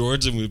from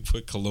George, and we'd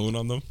put cologne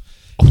on them.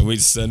 And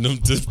we'd send them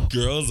to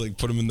girls, like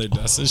put them in their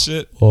desk and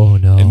shit. Oh,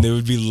 no. And they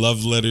would be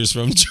love letters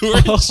from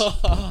George.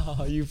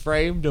 You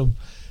framed him.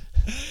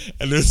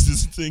 And there's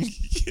this thing.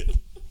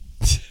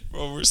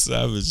 Bro, we're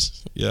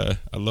savage. Yeah,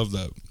 I love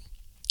that.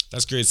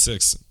 That's grade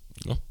 6.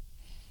 You know?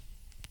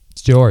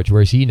 It's George.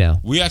 Where's he now?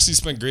 We actually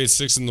spent grade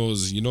 6 in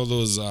those,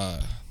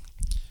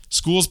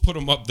 schools put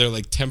them up there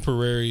like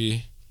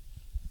temporary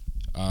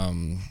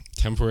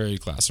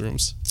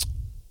classrooms.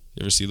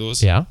 You ever see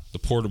those? Yeah. The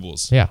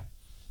portables. Yeah.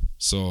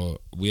 So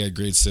we had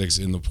grade 6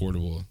 in the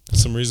portable. For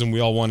some reason, we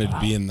all wanted to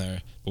be in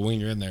there. But when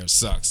you're in there, it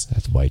sucks.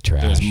 That's white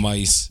trash. There's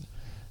mice.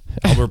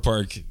 Albert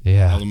Park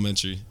Yeah.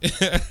 Elementary.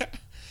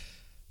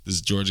 This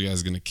George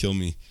guy's going to kill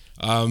me.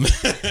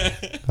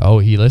 Oh,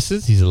 he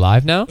listens? He's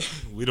alive now?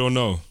 We don't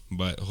know,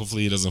 but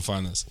hopefully he doesn't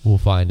find us. We'll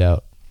find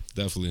out.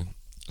 Definitely.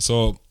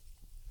 So,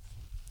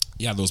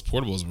 yeah, those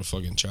portables were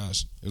fucking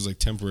trash. It was like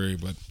temporary,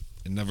 but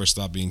it never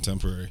stopped being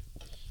temporary.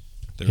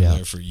 They were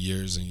there for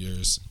years and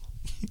years.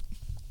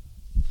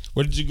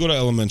 Where did you go to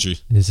elementary?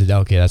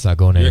 Okay, that's not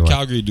going anywhere. You're a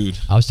Calgary dude.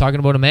 I was talking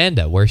about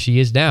Amanda, where she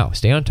is now.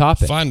 Stay on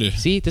topic. Find her.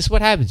 See, this is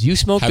what happens. You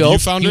smoke Have dope, you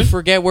found her?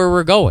 forget where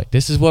we're going.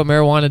 This is what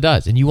marijuana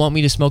does. And you want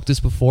me to smoke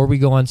this before we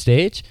go on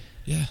stage?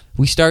 Yeah.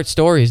 We start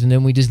stories and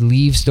then we just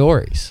leave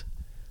stories.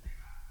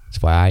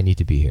 That's why I need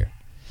to be here.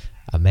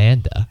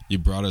 Amanda. You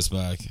brought us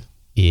back.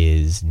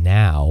 Is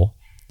now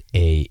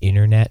a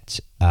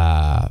internet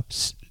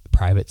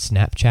private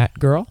Snapchat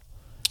girl.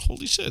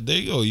 Holy shit, there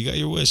you go. You got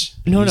your wish.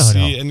 No.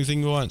 See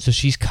anything you want. So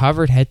she's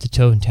covered head to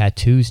toe in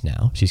tattoos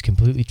now. She's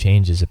completely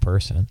changed as a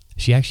person.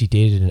 She actually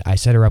dated, I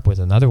set her up with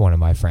another one of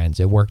my friends.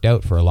 It worked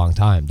out for a long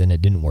time. Then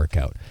it didn't work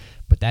out.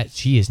 But that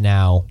she is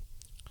now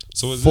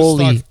So is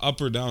fully, this stock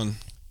up or down?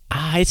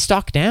 It's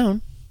stock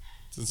down.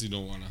 Since you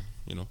don't want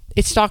to,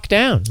 It's stock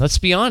down. Let's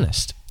be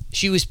honest.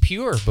 She was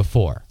pure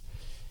before.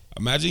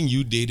 Imagine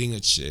you dating a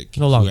chick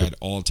No who longer. had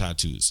all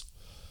tattoos.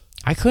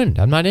 I couldn't.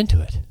 I'm not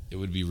into it. It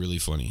would be really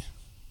funny.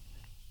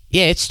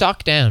 Yeah, it's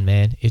stock down,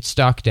 man. It's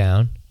stock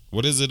down.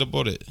 What is it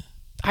about it?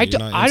 I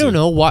don't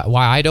know why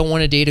I don't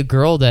want to date a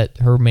girl that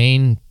her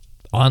main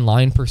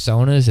online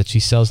persona is that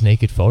she sells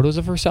naked photos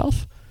of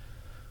herself.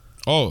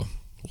 Oh,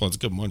 well, it's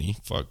good money.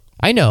 Fuck.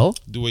 I know.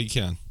 Do what you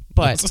can.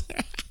 But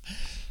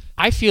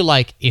I feel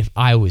like if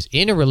I was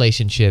in a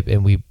relationship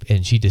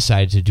and she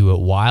decided to do it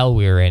while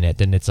we were in it,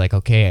 then it's like,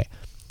 okay,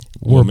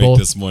 we'll make both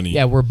this money.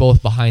 Yeah, we're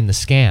both behind the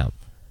scam.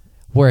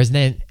 Whereas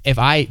then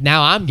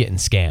now I'm getting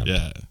scammed.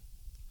 Yeah.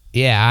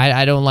 Yeah,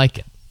 I don't like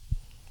it.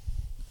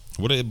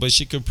 But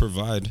she could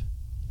provide.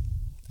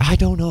 I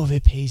don't know if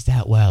it pays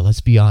that well. Let's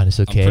be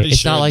honest, okay? It's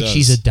sure not it like does.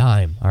 she's a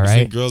dime, all I right?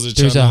 think girls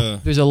are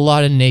there's a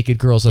lot of naked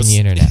girls on the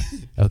internet,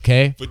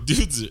 okay? But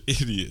dudes are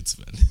idiots,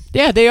 man.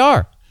 Yeah, they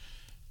are.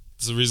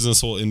 It's the reason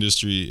this whole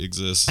industry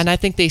exists. And I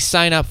think they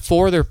sign up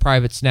for their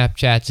private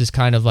Snapchats as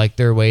kind of like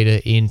their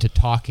way into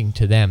talking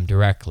to them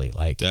directly.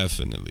 Like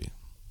Definitely.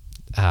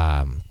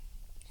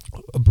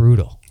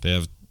 Brutal. They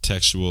have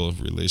textual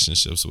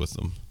relationships with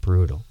them.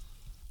 Brutal.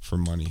 For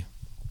money.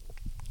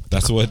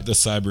 That's what the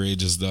cyber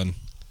age has done.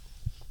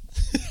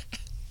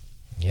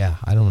 Yeah,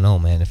 I don't know,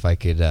 man, if I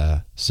could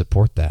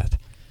support that.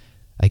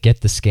 I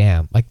get the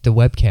scam. Like the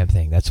webcam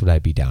thing, that's what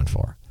I'd be down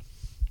for.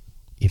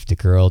 If the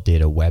girl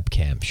did a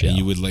webcam show. And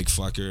you would like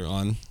fuck her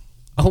on?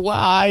 Oh, well,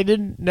 I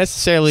didn't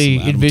necessarily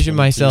Some Adam envision 22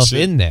 myself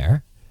shit. in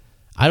there.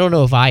 I don't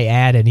know if I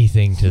add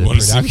anything to the Want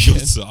to see production. me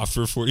go soft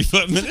for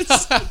 45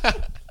 minutes?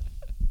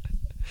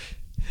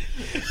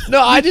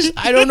 No, I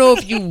don't know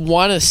if you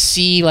want to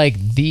see like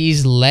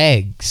these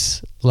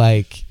legs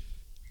like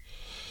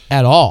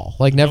at all.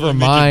 Like never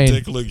Make mind. your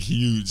dick look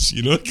huge,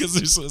 because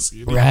they're so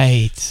skinny.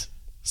 Right.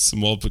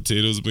 Small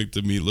potatoes make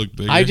the meat look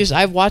bigger.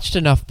 I've watched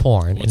enough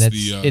porn, What's and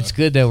the, it's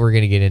good that we're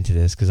gonna get into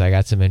this because I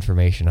got some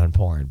information on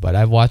porn. But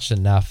I've watched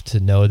enough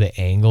to know the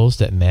angles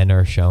that men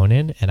are shown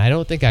in, and I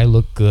don't think I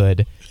look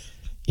good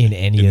in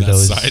any of that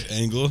those side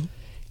angle.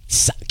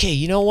 Okay,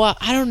 you know what?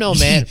 I don't know,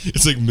 man.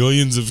 It's like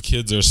millions of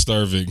kids are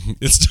starving.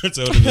 It starts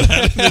out in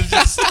that.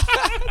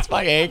 It's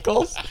my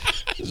ankles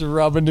just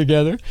rubbing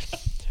together.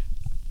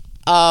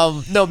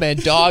 No, man,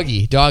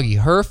 doggy.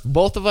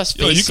 Both of us.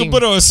 Yo, you can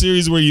put on a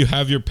series where you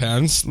have your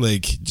pants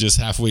like just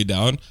halfway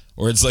down,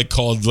 or it's like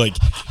called like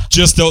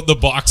just out the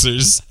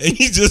boxers, and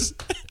you just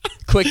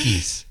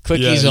quickies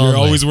yeah, only. you're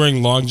always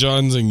wearing long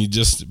johns, and you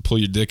just pull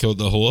your dick out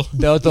the hole.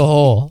 Out the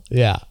hole,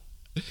 yeah.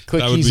 Quickies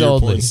That would be your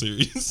only. porn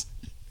series.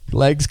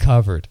 Legs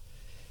covered.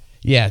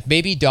 Yeah,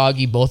 maybe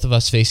doggy, both of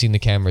us facing the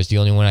camera is the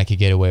only one I could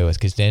get away with,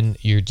 because then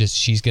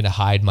she's going to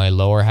hide my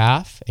lower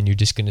half and you're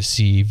just going to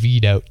see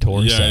V'd out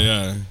torso.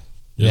 Yeah.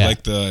 You're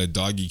like the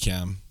doggy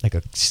cam. Like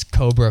a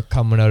cobra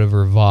coming out of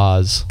her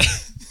vase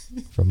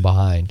from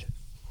behind.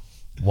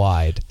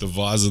 Wide. The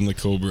vase and the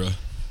cobra.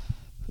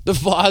 The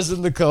vase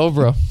and the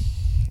cobra.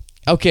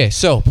 Okay,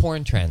 so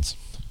porn trends.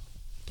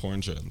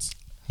 Porn trends.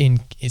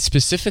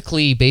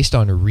 Specifically based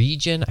on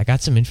region, I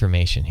got some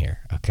information here,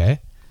 okay?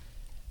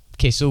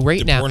 Okay, so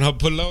right now... Did Pornhub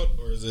put it out,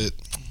 or is it...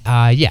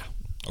 Yeah.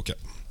 Okay.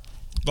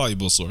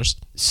 Valuable source.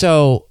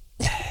 So,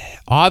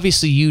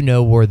 obviously you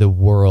know where the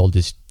world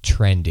is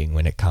trending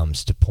when it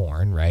comes to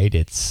porn, right?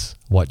 It's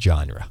what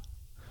genre?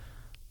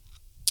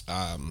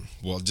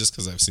 Well, just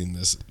because I've seen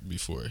this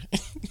before.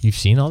 You've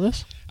seen all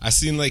this? I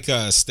seen like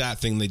a stat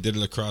thing. They did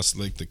it across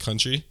like the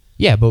country.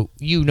 Yeah, but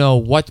you know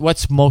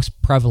what's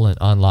most prevalent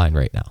online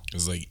right now?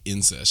 It's like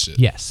incest shit.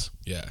 Yes.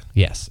 Yeah.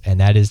 Yes, and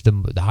that is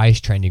the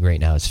highest trending right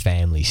now is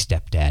family,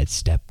 stepdad,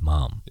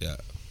 stepmom. Yeah.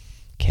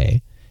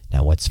 Okay.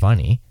 Now, what's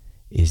funny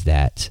is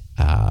that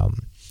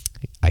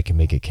I can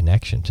make a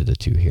connection to the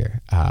two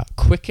here.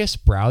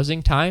 Quickest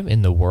browsing time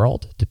in the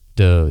world,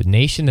 the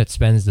nation that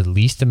spends the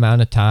least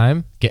amount of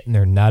time getting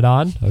their nut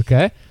on,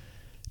 okay?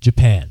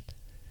 Japan.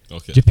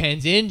 Okay.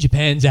 Japan's in,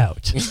 Japan's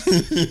out.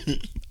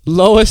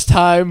 Lowest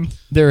time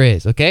there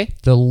is, okay?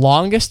 The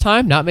longest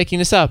time, not making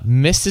this up,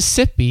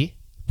 Mississippi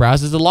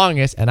browses the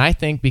longest, and I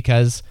think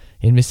because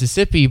in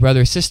Mississippi,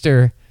 brother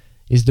sister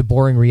is the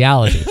boring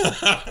reality.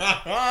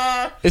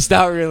 It's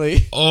not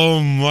really. Oh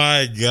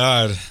my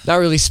God. Not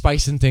really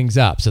spicing things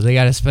up, so they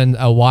got to spend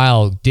a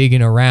while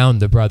digging around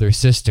the brother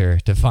sister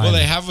to find. Well,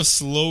 they have a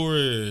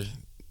slower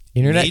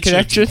internet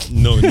connection.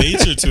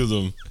 Nature to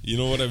them. You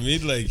know what I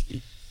mean? Like,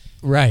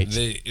 right.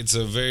 It's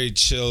a very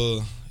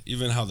chill.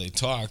 Even how they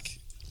talk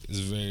is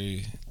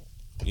very,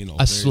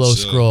 a slow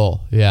chill.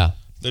 Scroll. Yeah.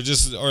 They're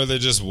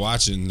just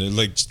watching. They're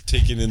like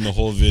taking in the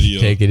whole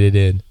video. Taking it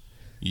in.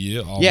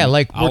 Yeah.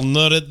 I'll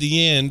nut at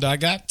the end. I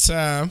got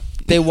time.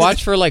 They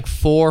watch for like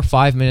 4 or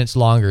 5 minutes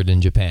longer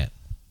than Japan,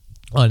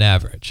 on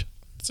average.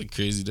 That's a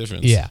crazy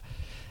difference. Yeah.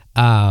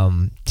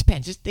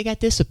 Japan, they got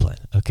discipline,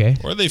 okay?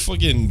 Or they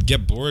fucking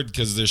get bored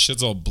because their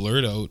shit's all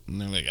blurred out,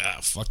 and they're like,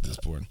 fuck this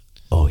porn.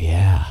 Oh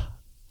yeah.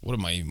 What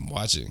am I even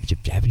watching?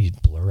 Japanese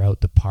blur out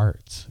the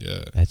parts.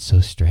 Yeah. That's so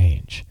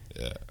strange.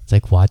 Yeah. It's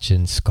like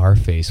watching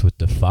Scarface with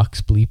the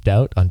fucks bleeped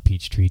out on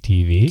Peachtree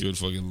TV. Good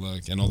fucking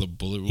luck. And all the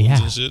bullet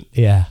wounds and shit.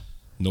 Yeah.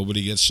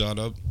 Nobody gets shot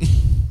up.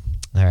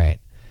 All right.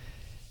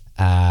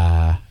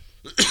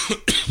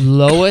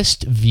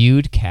 Lowest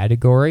viewed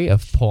category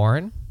of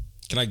porn.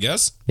 Can I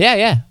guess?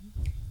 Yeah.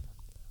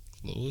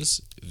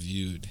 Lowest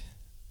viewed.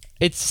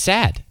 It's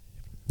sad.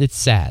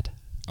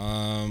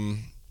 MILF.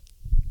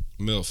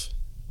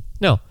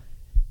 No.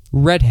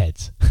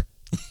 Redheads.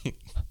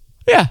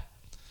 Yeah.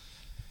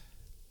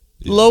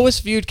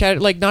 Lowest viewed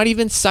category. Like, not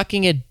even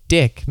sucking a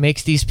dick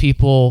makes these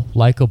people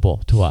likable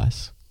to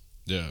us.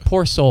 Yeah.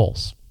 Poor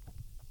souls.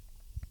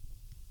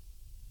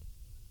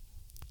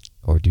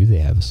 Or do they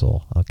have a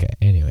soul? Okay.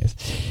 Anyways,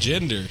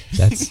 gender.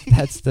 That's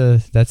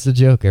the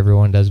joke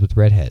everyone does with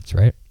redheads,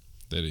 right?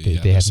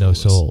 They have no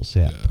souls.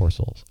 Yeah, poor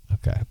souls.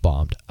 Okay,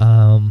 bombed.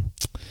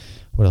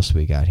 What else do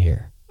we got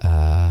here?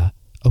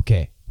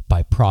 Okay,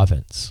 by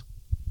province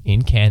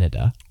in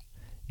Canada,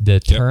 the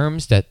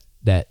terms that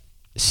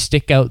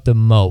stick out the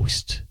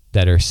most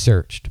that are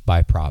searched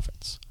by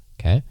province.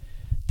 Okay,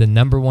 the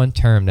number one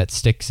term that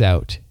sticks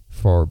out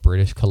for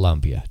British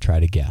Columbia. Try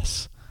to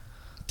guess.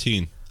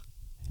 Teen.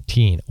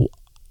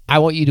 I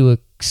want you to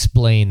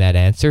explain that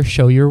answer.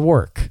 Show your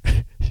work.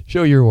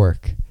 Show your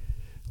work.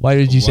 Why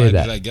did you say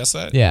that? Did I guess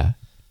that? Yeah.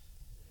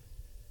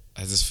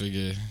 I just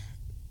figure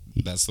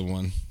that's the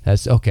one.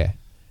 That's okay.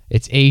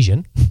 It's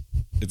Asian.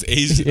 It's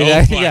Asian.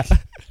 Yeah, yeah.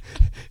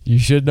 You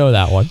should know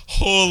that one.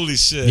 Holy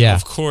shit. Yeah.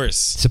 Of course.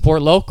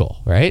 Support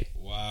local, right?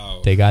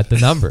 Wow. They got the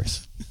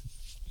numbers.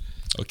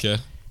 Okay.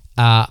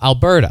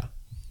 Alberta.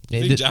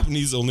 You think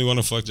Japanese only want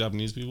to fuck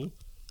Japanese people?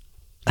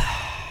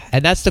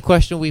 And that's the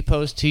question we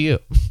pose to you.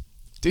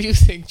 Do you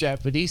think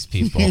Japanese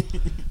people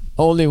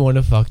only want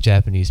to fuck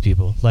Japanese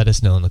people? Let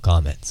us know in the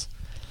comments.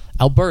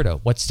 Alberta,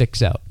 what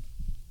sticks out?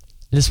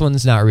 This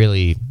one's not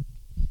really,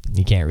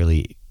 you can't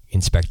really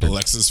inspect it.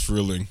 Alexis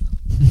Fruling.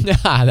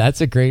 Nah,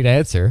 that's a great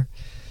answer.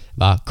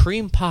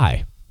 Cream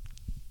pie.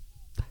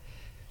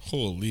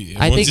 Holy.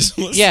 I think,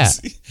 yeah.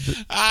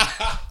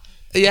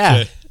 Yeah.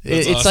 Okay,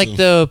 it's awesome. like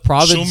the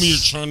province. Show me you're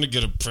trying to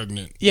get her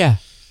pregnant. Yeah.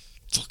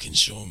 Fucking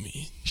show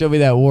me. Show me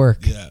that work.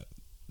 Yeah.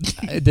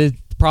 The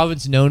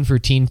province known for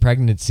teen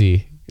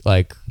pregnancy,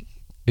 like,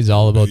 is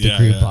all about the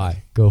cream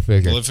pie. Go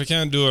figure. Well, if I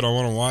can't do it, I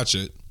want to watch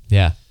it.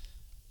 Yeah.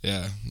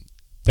 Yeah.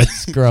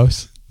 That's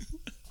gross.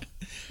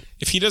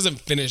 If he doesn't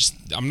finish,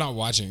 I'm not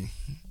watching.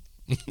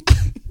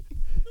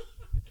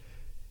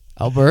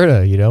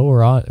 Alberta,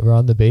 we're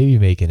on the baby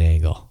making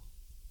angle.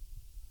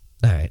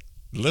 All right.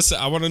 Listen,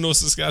 I want to know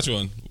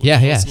Saskatchewan.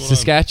 Yeah,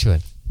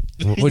 Saskatchewan.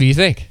 What do you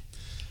think?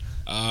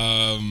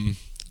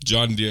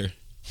 John Deere.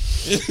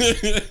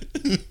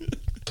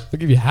 I'll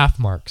give you half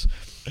marks.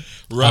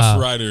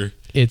 Rough Rider.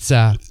 It's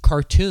a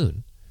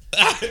cartoon.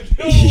 No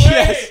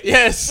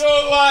Yes.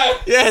 Don't lie.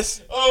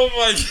 Yes. Oh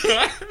my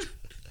god.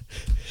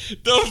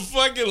 Don't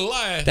fucking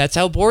lie. That's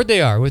how bored they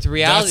are with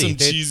reality.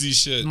 That's some cheesy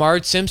shit.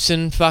 Marge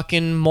Simpson,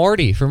 fucking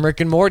Morty from Rick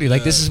and Morty.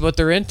 Like, this is what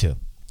they're into.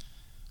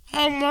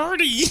 Oh,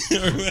 Marty.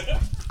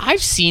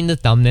 I've seen the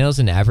thumbnails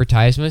and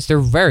advertisements. They're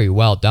very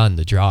well done,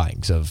 the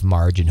drawings of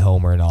Marge and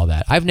Homer and all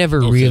that. I've never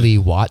really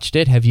watched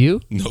it. Have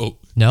you? No.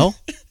 No?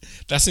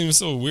 That seems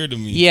so weird to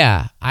me.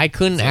 Yeah. I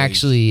couldn't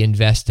actually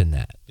invest in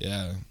that.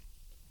 Yeah.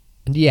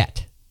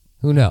 Yet.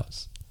 Who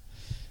knows?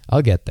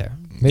 I'll get there.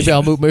 Maybe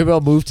I'll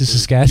move to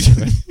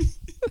Saskatchewan.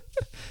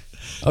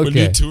 When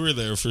Okay. you tour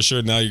there, for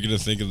sure, now you're going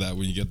to think of that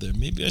when you get there.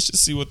 Maybe I should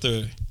see what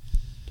they're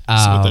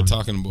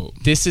talking about.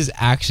 This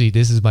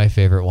is my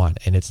favorite one,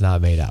 and it's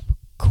not made up.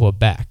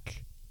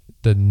 Quebec.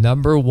 The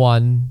number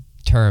one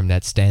term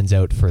that stands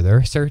out for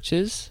their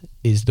searches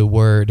is the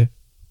word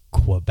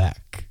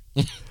Quebec.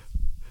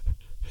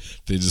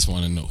 They just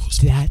want to know who's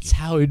That's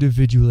how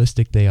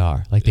individualistic they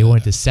are. Like, they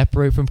want to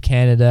separate from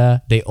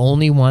Canada. They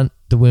only want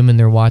the women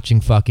they're watching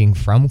fucking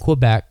from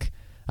Quebec.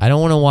 I don't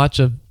want to watch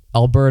a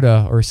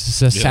Alberta or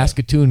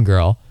Saskatoon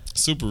girl.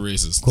 super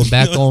racist.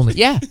 Quebec only.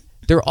 Yeah.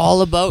 They're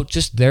all about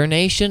just their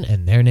nation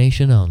and their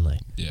nation only.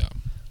 Yeah.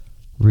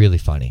 Really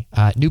funny.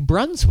 New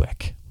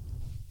Brunswick.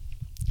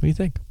 What do you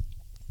think?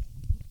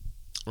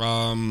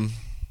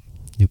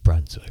 New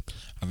Brunswick.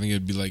 I think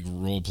it'd be like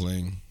role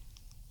playing.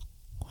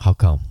 How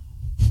come?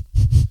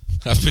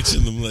 I picture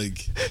them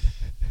like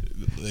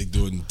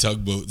doing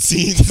tugboat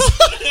scenes.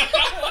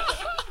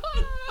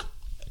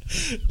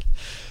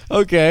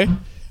 Okay.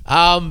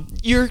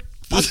 You're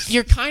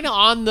kind of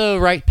on the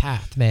right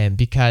path, man,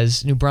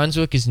 because New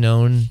Brunswick is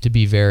known to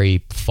be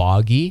very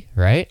foggy,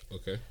 right?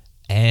 Okay.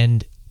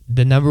 And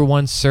the number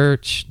one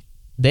search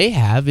they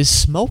have is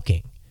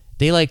smoking.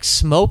 They like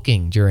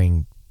smoking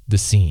during the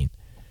scene.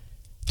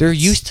 They're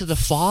used to the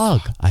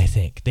fog, I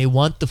think. They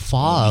want the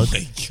fog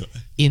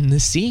in the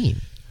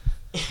scene.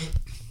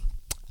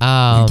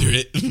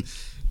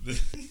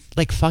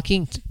 Like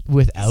fucking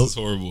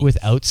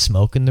without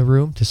smoke in the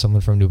room to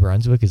someone from New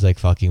Brunswick is like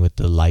fucking with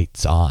the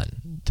lights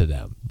on to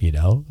them, you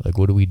know? Like,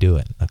 what are we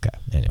doing? Okay,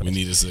 anyway. We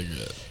need a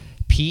cigarette.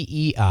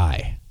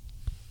 PEI,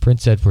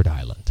 Prince Edward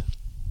Island.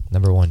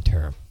 Number one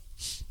term.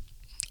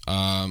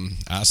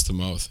 Ass to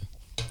mouth.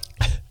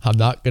 I'm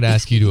not going to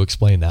ask you to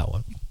explain that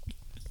one.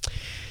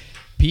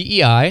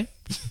 PEI,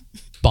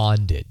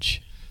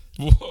 bondage.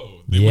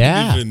 Whoa. They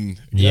wouldn't even...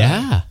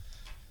 Yeah.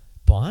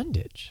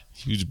 Bondage.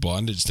 Huge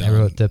bondage I down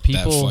wrote the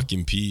people, that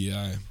fucking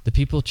PEI. The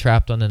people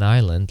trapped on an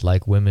island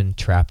like women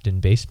trapped in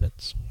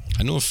basements.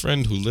 I know a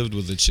friend who lived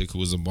with a chick who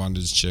was a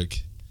bondage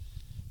chick,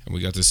 and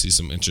we got to see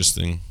some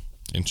interesting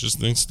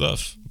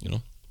stuff, you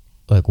know?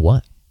 Like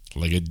what?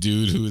 Like a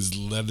dude who is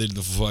leathered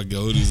the fuck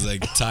out, who's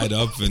like tied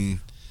up and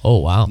oh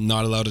wow,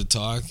 not allowed to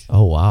talk.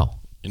 Oh wow.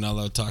 You're not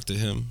allowed to talk to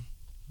him,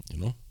 you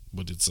know?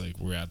 But it's like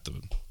we're at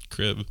the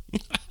crib.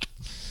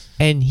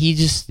 And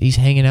he's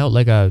hanging out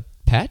like a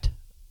pet?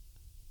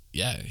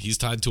 Yeah, he's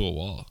tied to a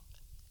wall.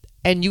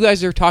 And you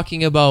guys are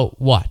talking about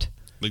what?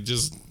 Like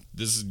just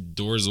this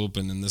door's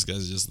open and this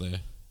guy's just there.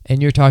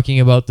 And you're talking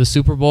about the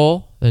Super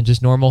Bowl and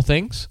just normal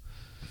things?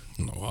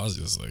 No, I was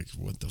just like,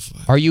 what the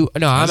fuck? Are you?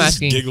 No, I'm just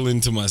asking.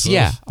 Giggling to myself.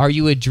 Yeah. Are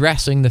you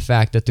addressing the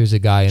fact that there's a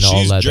guy in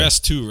all leather? She's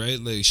dressed too, right?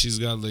 Like she's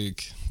got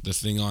like the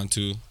thing on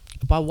too.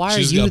 But why are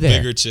you there? She's got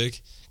bigger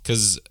chick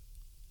because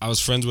I was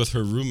friends with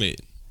her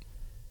roommate,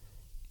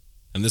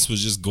 and this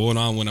was just going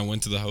on when I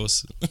went to the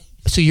house.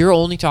 So you're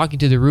only talking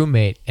to the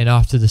roommate, and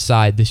off to the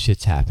side, this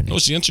shit's happening. No,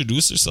 she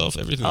introduced herself.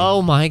 Everything.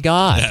 Oh my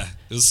god. Yeah,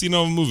 it was a scene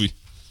of a movie.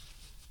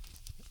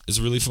 It's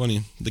really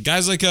funny. The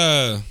guy's like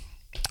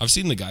I've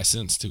seen the guy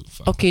since too.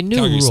 Fuck. Okay,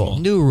 Calgary's small.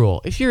 new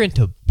rule. If you're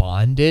into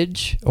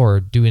bondage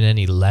or doing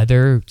any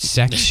leather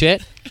sex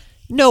shit,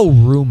 no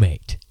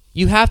roommate.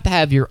 You have to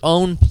have your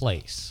own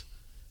place.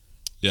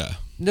 Yeah.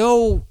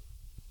 No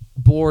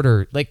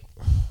border. Like,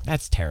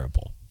 that's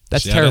terrible.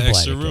 That's She had terrible. an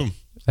extra etiquette. room.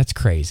 That's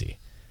crazy.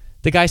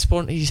 The guy's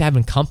he's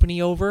having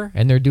company over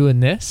and they're doing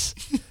this.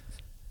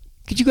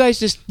 Could you guys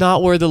just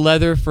not wear the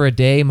leather for a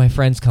day? My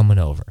friend's coming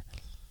over.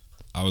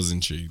 I was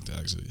intrigued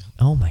actually.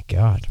 Oh my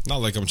god. Not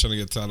like I'm trying to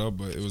get tied up,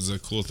 but it was a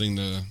cool thing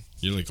to.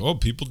 You're like, oh,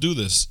 people do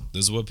this.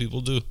 This is what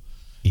people do.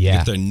 Yeah.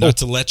 Get their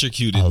nuts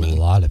electrocuted, man. A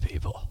lot of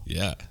people.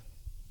 Yeah.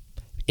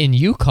 In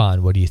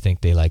Yukon, what do you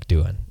think they like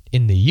doing?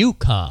 In the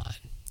Yukon.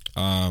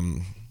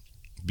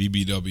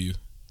 BBW.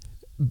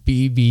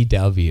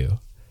 BBW.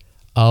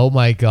 Oh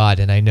my god,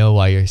 and I know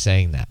why you're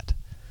saying that.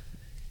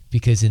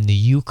 Because in the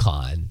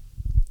Yukon,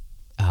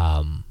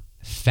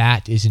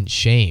 fat isn't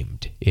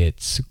shamed,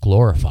 it's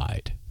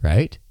glorified,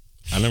 right?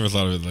 I never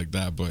thought of it like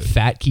that, but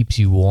fat keeps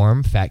you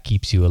warm, fat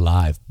keeps you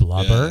alive.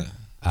 Blubber,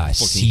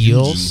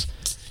 seals,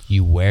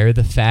 you wear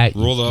the fat,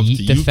 you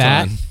eat the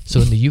fat.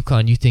 So in the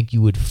Yukon, you think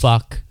you would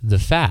fuck the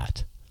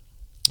fat.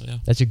 Yeah.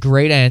 That's a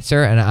great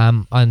answer,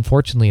 and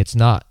unfortunately, it's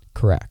not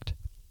correct.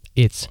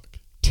 It's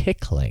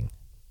tickling.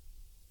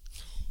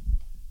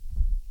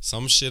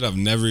 Some shit I've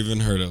never even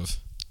heard of.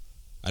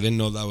 I didn't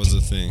know that was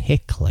a thing.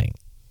 Tickling.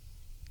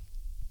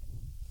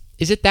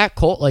 is it that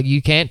cold? Like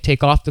you can't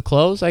take off the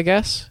clothes, I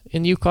guess,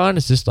 in Yukon?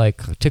 It's just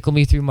like tickle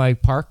me through my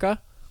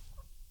parka?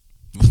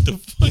 What the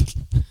fuck?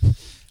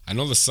 I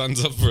know the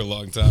sun's up for a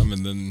long time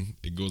and then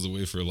it goes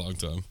away for a long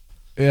time.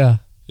 Yeah.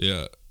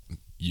 Yeah.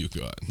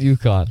 Yukon.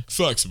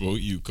 Fucks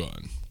about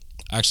Yukon.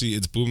 Actually,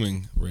 it's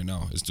booming right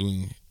now. It's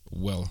doing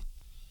well.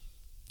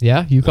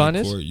 Yeah, Yukon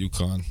is?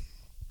 Yukon.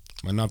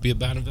 Might not be a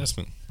bad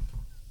investment.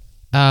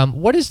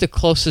 What is the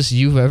closest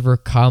you've ever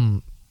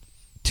come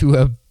to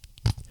a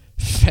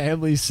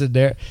family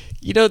scenario?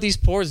 You know, these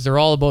porns, they're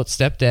all about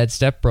stepdad,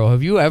 stepbro.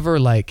 Have you ever,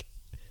 like...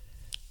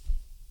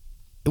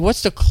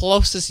 What's the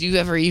closest you've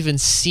ever even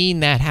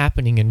seen that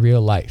happening in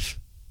real life?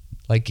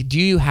 Like, do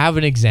you have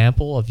an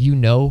example of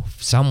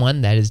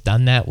someone that has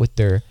done that with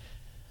their...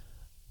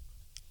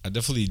 I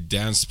definitely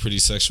danced pretty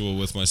sexual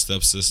with my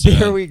stepsister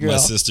there we at go. my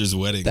sister's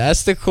wedding.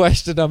 That's the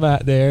question I'm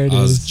at. There it is.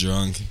 I was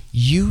drunk.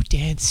 You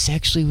danced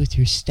sexually with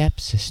your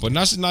stepsister. But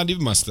not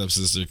even my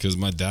stepsister, because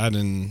my dad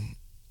and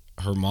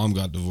her mom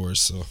got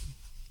divorced, so...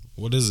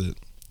 What is it?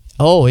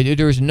 Oh,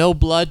 there was no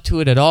blood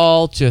to it at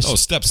all? Just... Oh,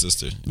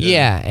 stepsister.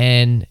 Yeah,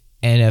 and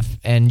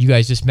you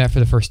guys just met for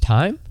the first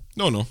time?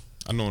 No.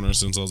 I've known her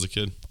since I was a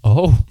kid.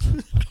 Oh.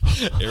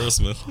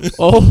 Aerosmith.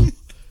 Oh.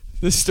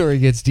 This story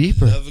gets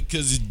deeper. Yeah,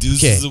 because it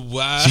deuces a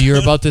while. So you're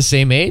about the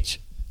same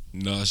age?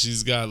 No,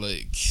 she's got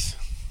like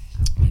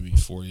maybe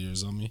 4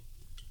 years on me.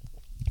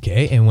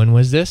 Okay, and when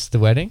was this, the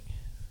wedding?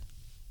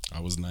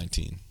 I was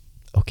 19.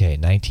 Okay,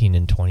 19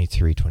 and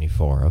 23,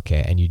 24.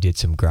 Okay, and you did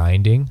some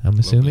grinding, I'm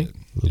assuming?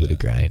 A little bit of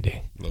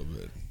grinding. A little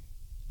bit.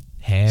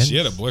 Hands? She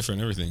had a boyfriend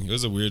and everything. It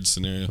was a weird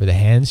scenario. Were the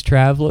hands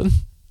traveling?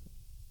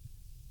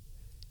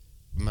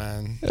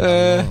 Man, I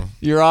don't know.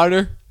 Your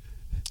Honor?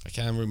 I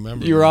can't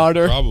remember. Your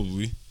Honor?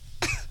 Probably.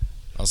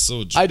 I was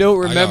so I don't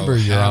remember,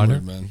 Your Honor.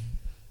 Man.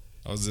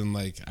 I was in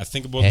like, I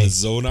think about the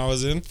zone I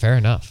was in. Fair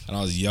enough. And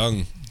I was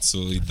young.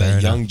 So Fair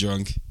young enough.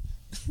 drunk.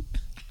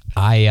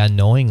 I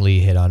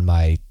unknowingly hit on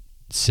my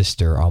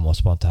sister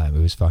almost one time.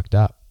 It was fucked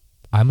up.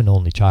 I'm an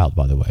only child,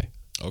 by the way.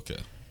 Okay.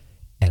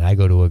 And I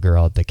go to a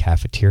girl at the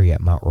cafeteria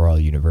at Mount Royal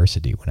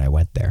University when I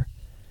went there.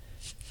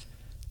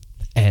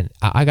 And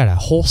I got a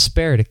whole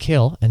spare to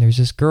kill, and there's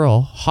this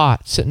girl,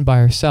 hot, sitting by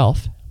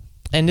herself.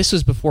 And this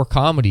was before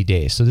comedy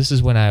days, so this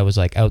is when I was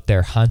like out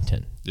there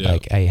hunting. Yeah.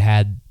 Like I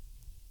had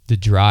the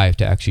drive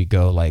to actually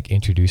go like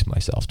introduce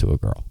myself to a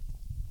girl.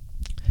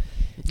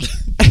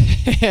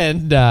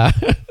 And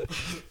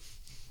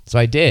so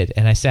I did,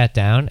 and I sat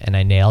down and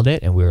I nailed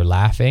it, and we were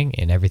laughing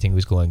and everything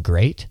was going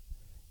great.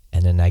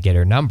 And then I get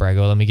her number. I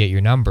go, let me get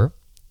your number.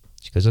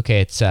 She goes, okay,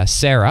 it's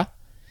Sarah.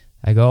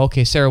 I go,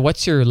 okay, Sarah,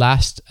 what's your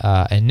last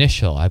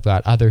initial? I've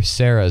got other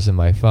Sarahs in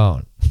my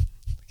phone.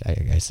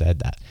 I said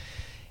that.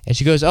 And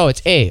she goes, oh,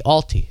 it's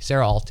Alty,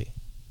 Sarah Alty.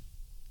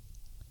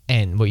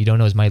 And what you don't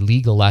know is my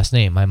legal last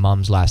name. My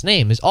mom's last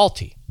name is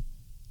Alty.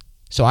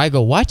 So I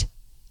go, what?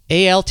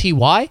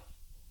 Alty?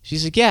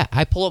 She's like, yeah.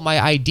 I pull up my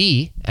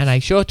ID and I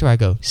show it to her. I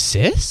go,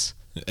 sis?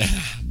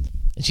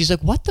 And she's like,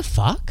 what the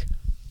fuck?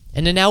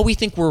 And then now we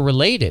think we're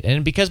related.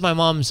 And because my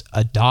mom's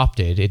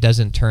adopted, it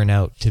doesn't turn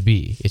out to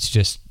be. It's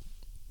just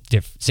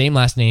same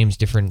last names,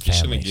 different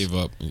families. You shouldn't have gave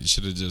up. You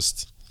should have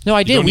just... No,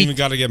 I did. You don't even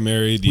got to get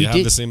married. You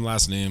have the same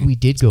last name. We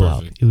did go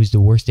out. It was the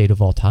worst date of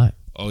all time.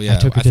 Oh, yeah. I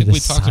took her to the we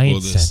talked about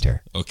science this.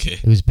 center. Okay.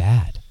 It was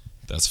bad.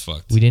 That's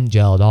fucked. We didn't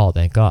gel at all,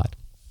 thank God.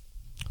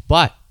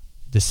 But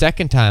the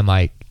second time,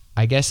 I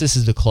guess this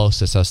is the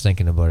closest I was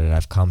thinking about it.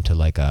 I've come to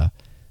like a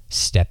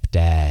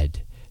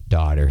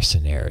stepdad-daughter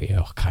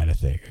scenario kind of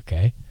thing,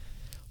 okay?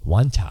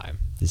 One time,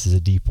 this is a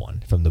deep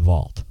one from the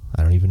vault.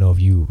 I don't even know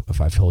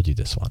if I've told you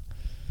this one.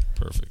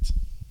 Perfect.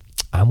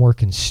 I'm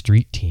working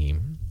street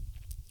team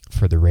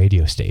for the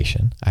radio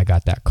station. I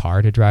got that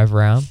car to drive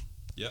around.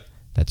 Yep.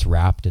 That's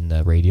wrapped in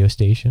the radio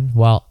station.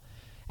 Well,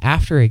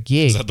 after a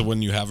gig... Is that the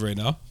one you have right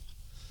now?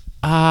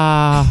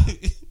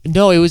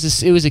 No, it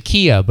was a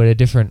Kia, but a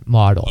different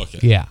model. Okay.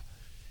 Yeah.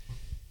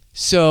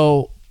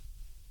 So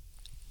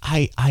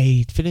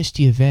I finished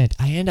the event.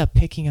 I end up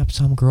picking up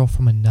some girl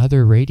from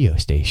another radio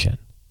station,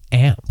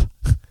 AMP.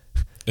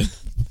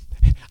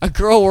 A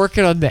girl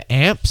working on the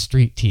AMP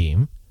street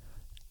team.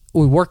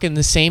 We work in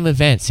the same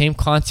event, same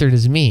concert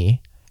as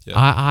me. Yeah.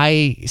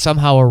 I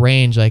somehow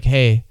arrange like,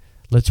 hey,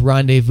 let's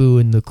rendezvous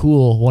in the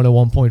cool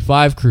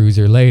 101.5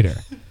 cruiser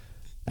later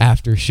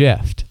after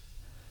shift.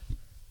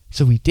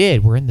 So we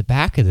did. We're in the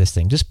back of this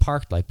thing, just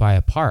parked like by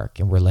a park,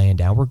 and we're laying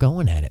down. We're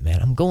going at it, man.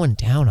 I'm going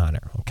down on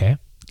her, okay?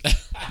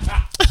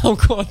 I'm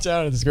going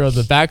down on this girl in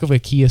the back of a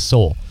Kia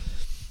Soul,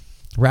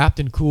 wrapped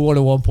in cool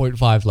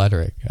 101.5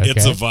 lettering. Okay?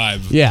 It's a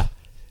vibe. Yeah.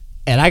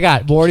 And I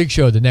got morning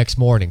show the next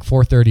morning,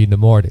 4:30 in the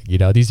morning. You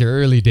know, these are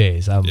early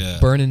days. I'm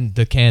burning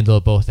the candle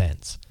at both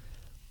ends.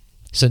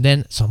 So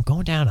I'm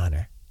going down on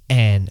her.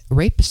 And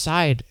right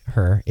beside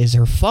her is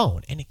her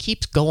phone. And it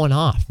keeps going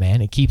off,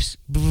 man. It keeps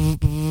boo,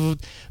 boo,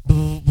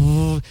 boo,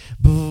 boo,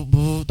 boo,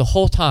 boo, the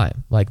whole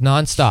time, like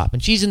nonstop.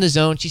 And she's in the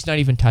zone. She's not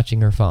even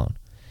touching her phone.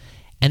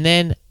 And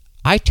then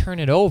I turn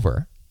it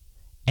over,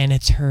 and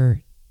it's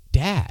her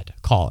dad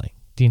calling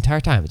the entire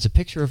time. It's a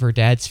picture of her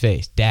dad's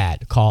face,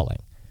 dad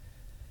calling.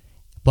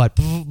 but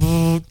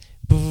and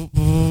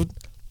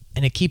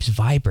it keeps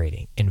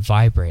vibrating and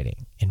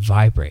vibrating and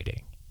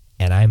vibrating.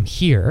 And I'm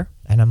here,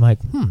 and I'm like,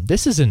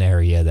 this is an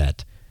area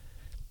that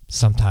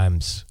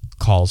sometimes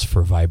calls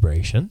for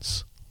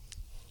vibrations.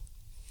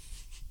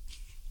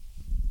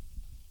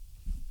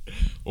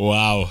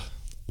 Wow.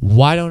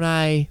 Why don't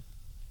I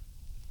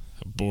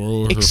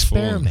borrow her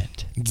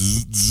experiment? Phone.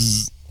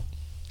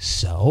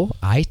 So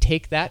I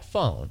take that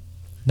phone,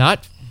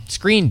 not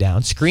screen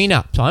down, screen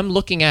up. So I'm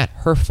looking at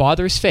her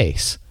father's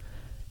face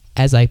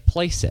as I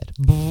place it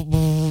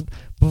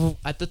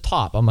at the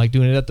top. I'm like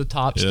doing it at the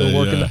top, still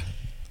working. Yeah.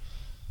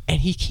 And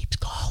he keeps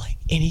calling,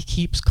 and he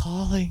keeps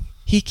calling.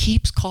 He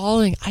keeps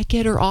calling. I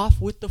get her off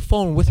with the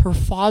phone with her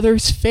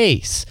father's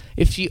face.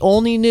 If she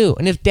only knew,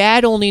 and if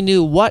Dad only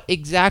knew what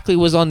exactly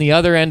was on the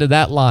other end of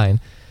that line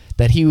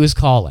that he was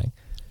calling.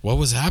 What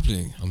was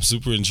happening? I'm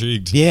super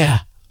intrigued. Yeah.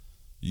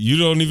 You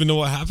don't even know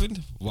what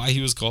happened? Why he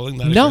was calling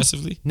that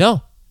aggressively?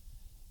 No.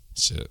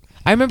 Shit.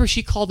 I remember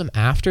she called him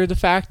after the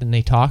fact, and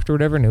they talked or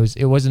whatever, and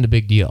it wasn't a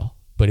big deal.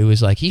 But it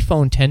was like he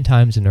phoned 10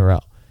 times in a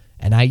row,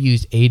 and I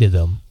used 8 of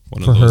them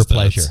for her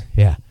pleasure.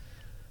 Yeah.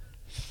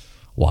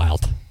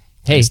 Wild.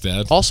 Hey, thanks,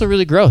 Dad. Also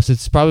really gross.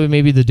 It's probably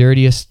maybe the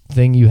dirtiest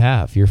thing you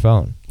have, your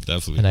phone.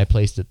 Definitely. And I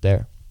placed it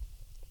there.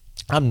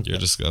 You're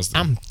disgusting.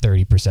 I'm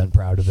 30%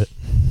 proud of it.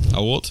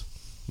 How old?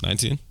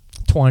 19?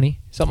 20,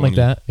 something like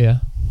that. Yeah.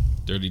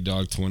 Dirty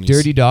dog 20s.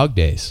 Dirty dog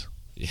days.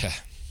 Yeah.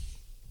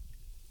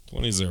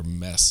 20s are a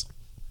mess.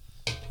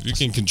 If you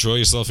can control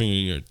yourself in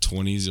your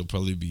 20s, you'll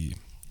probably be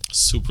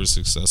super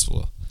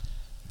successful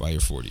by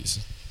your 40s.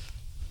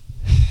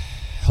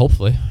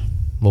 Hopefully.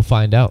 We'll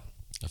find out.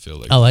 I feel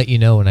like I'll let you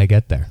know when I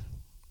get there.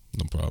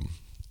 no problem.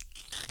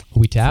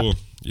 We tap. Cool.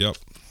 Yep.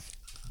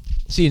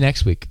 See you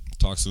next week.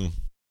 Talk soon.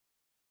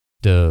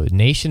 The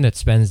nation that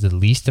spends the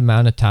least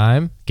amount of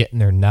time getting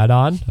their nut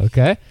on,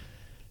 okay?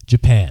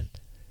 Japan.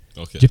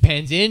 Okay.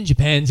 Japan's in,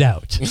 Japan's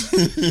out.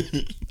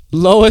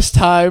 Lowest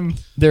time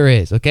there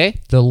is, okay?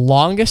 The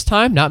longest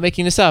time, not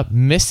making this up,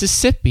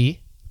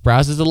 Mississippi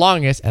browses the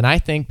longest, and I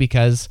think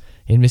because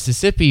in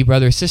Mississippi,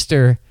 brother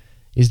sister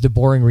is the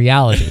boring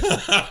reality.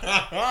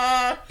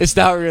 It's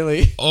not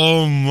really.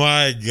 Oh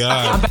my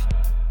God.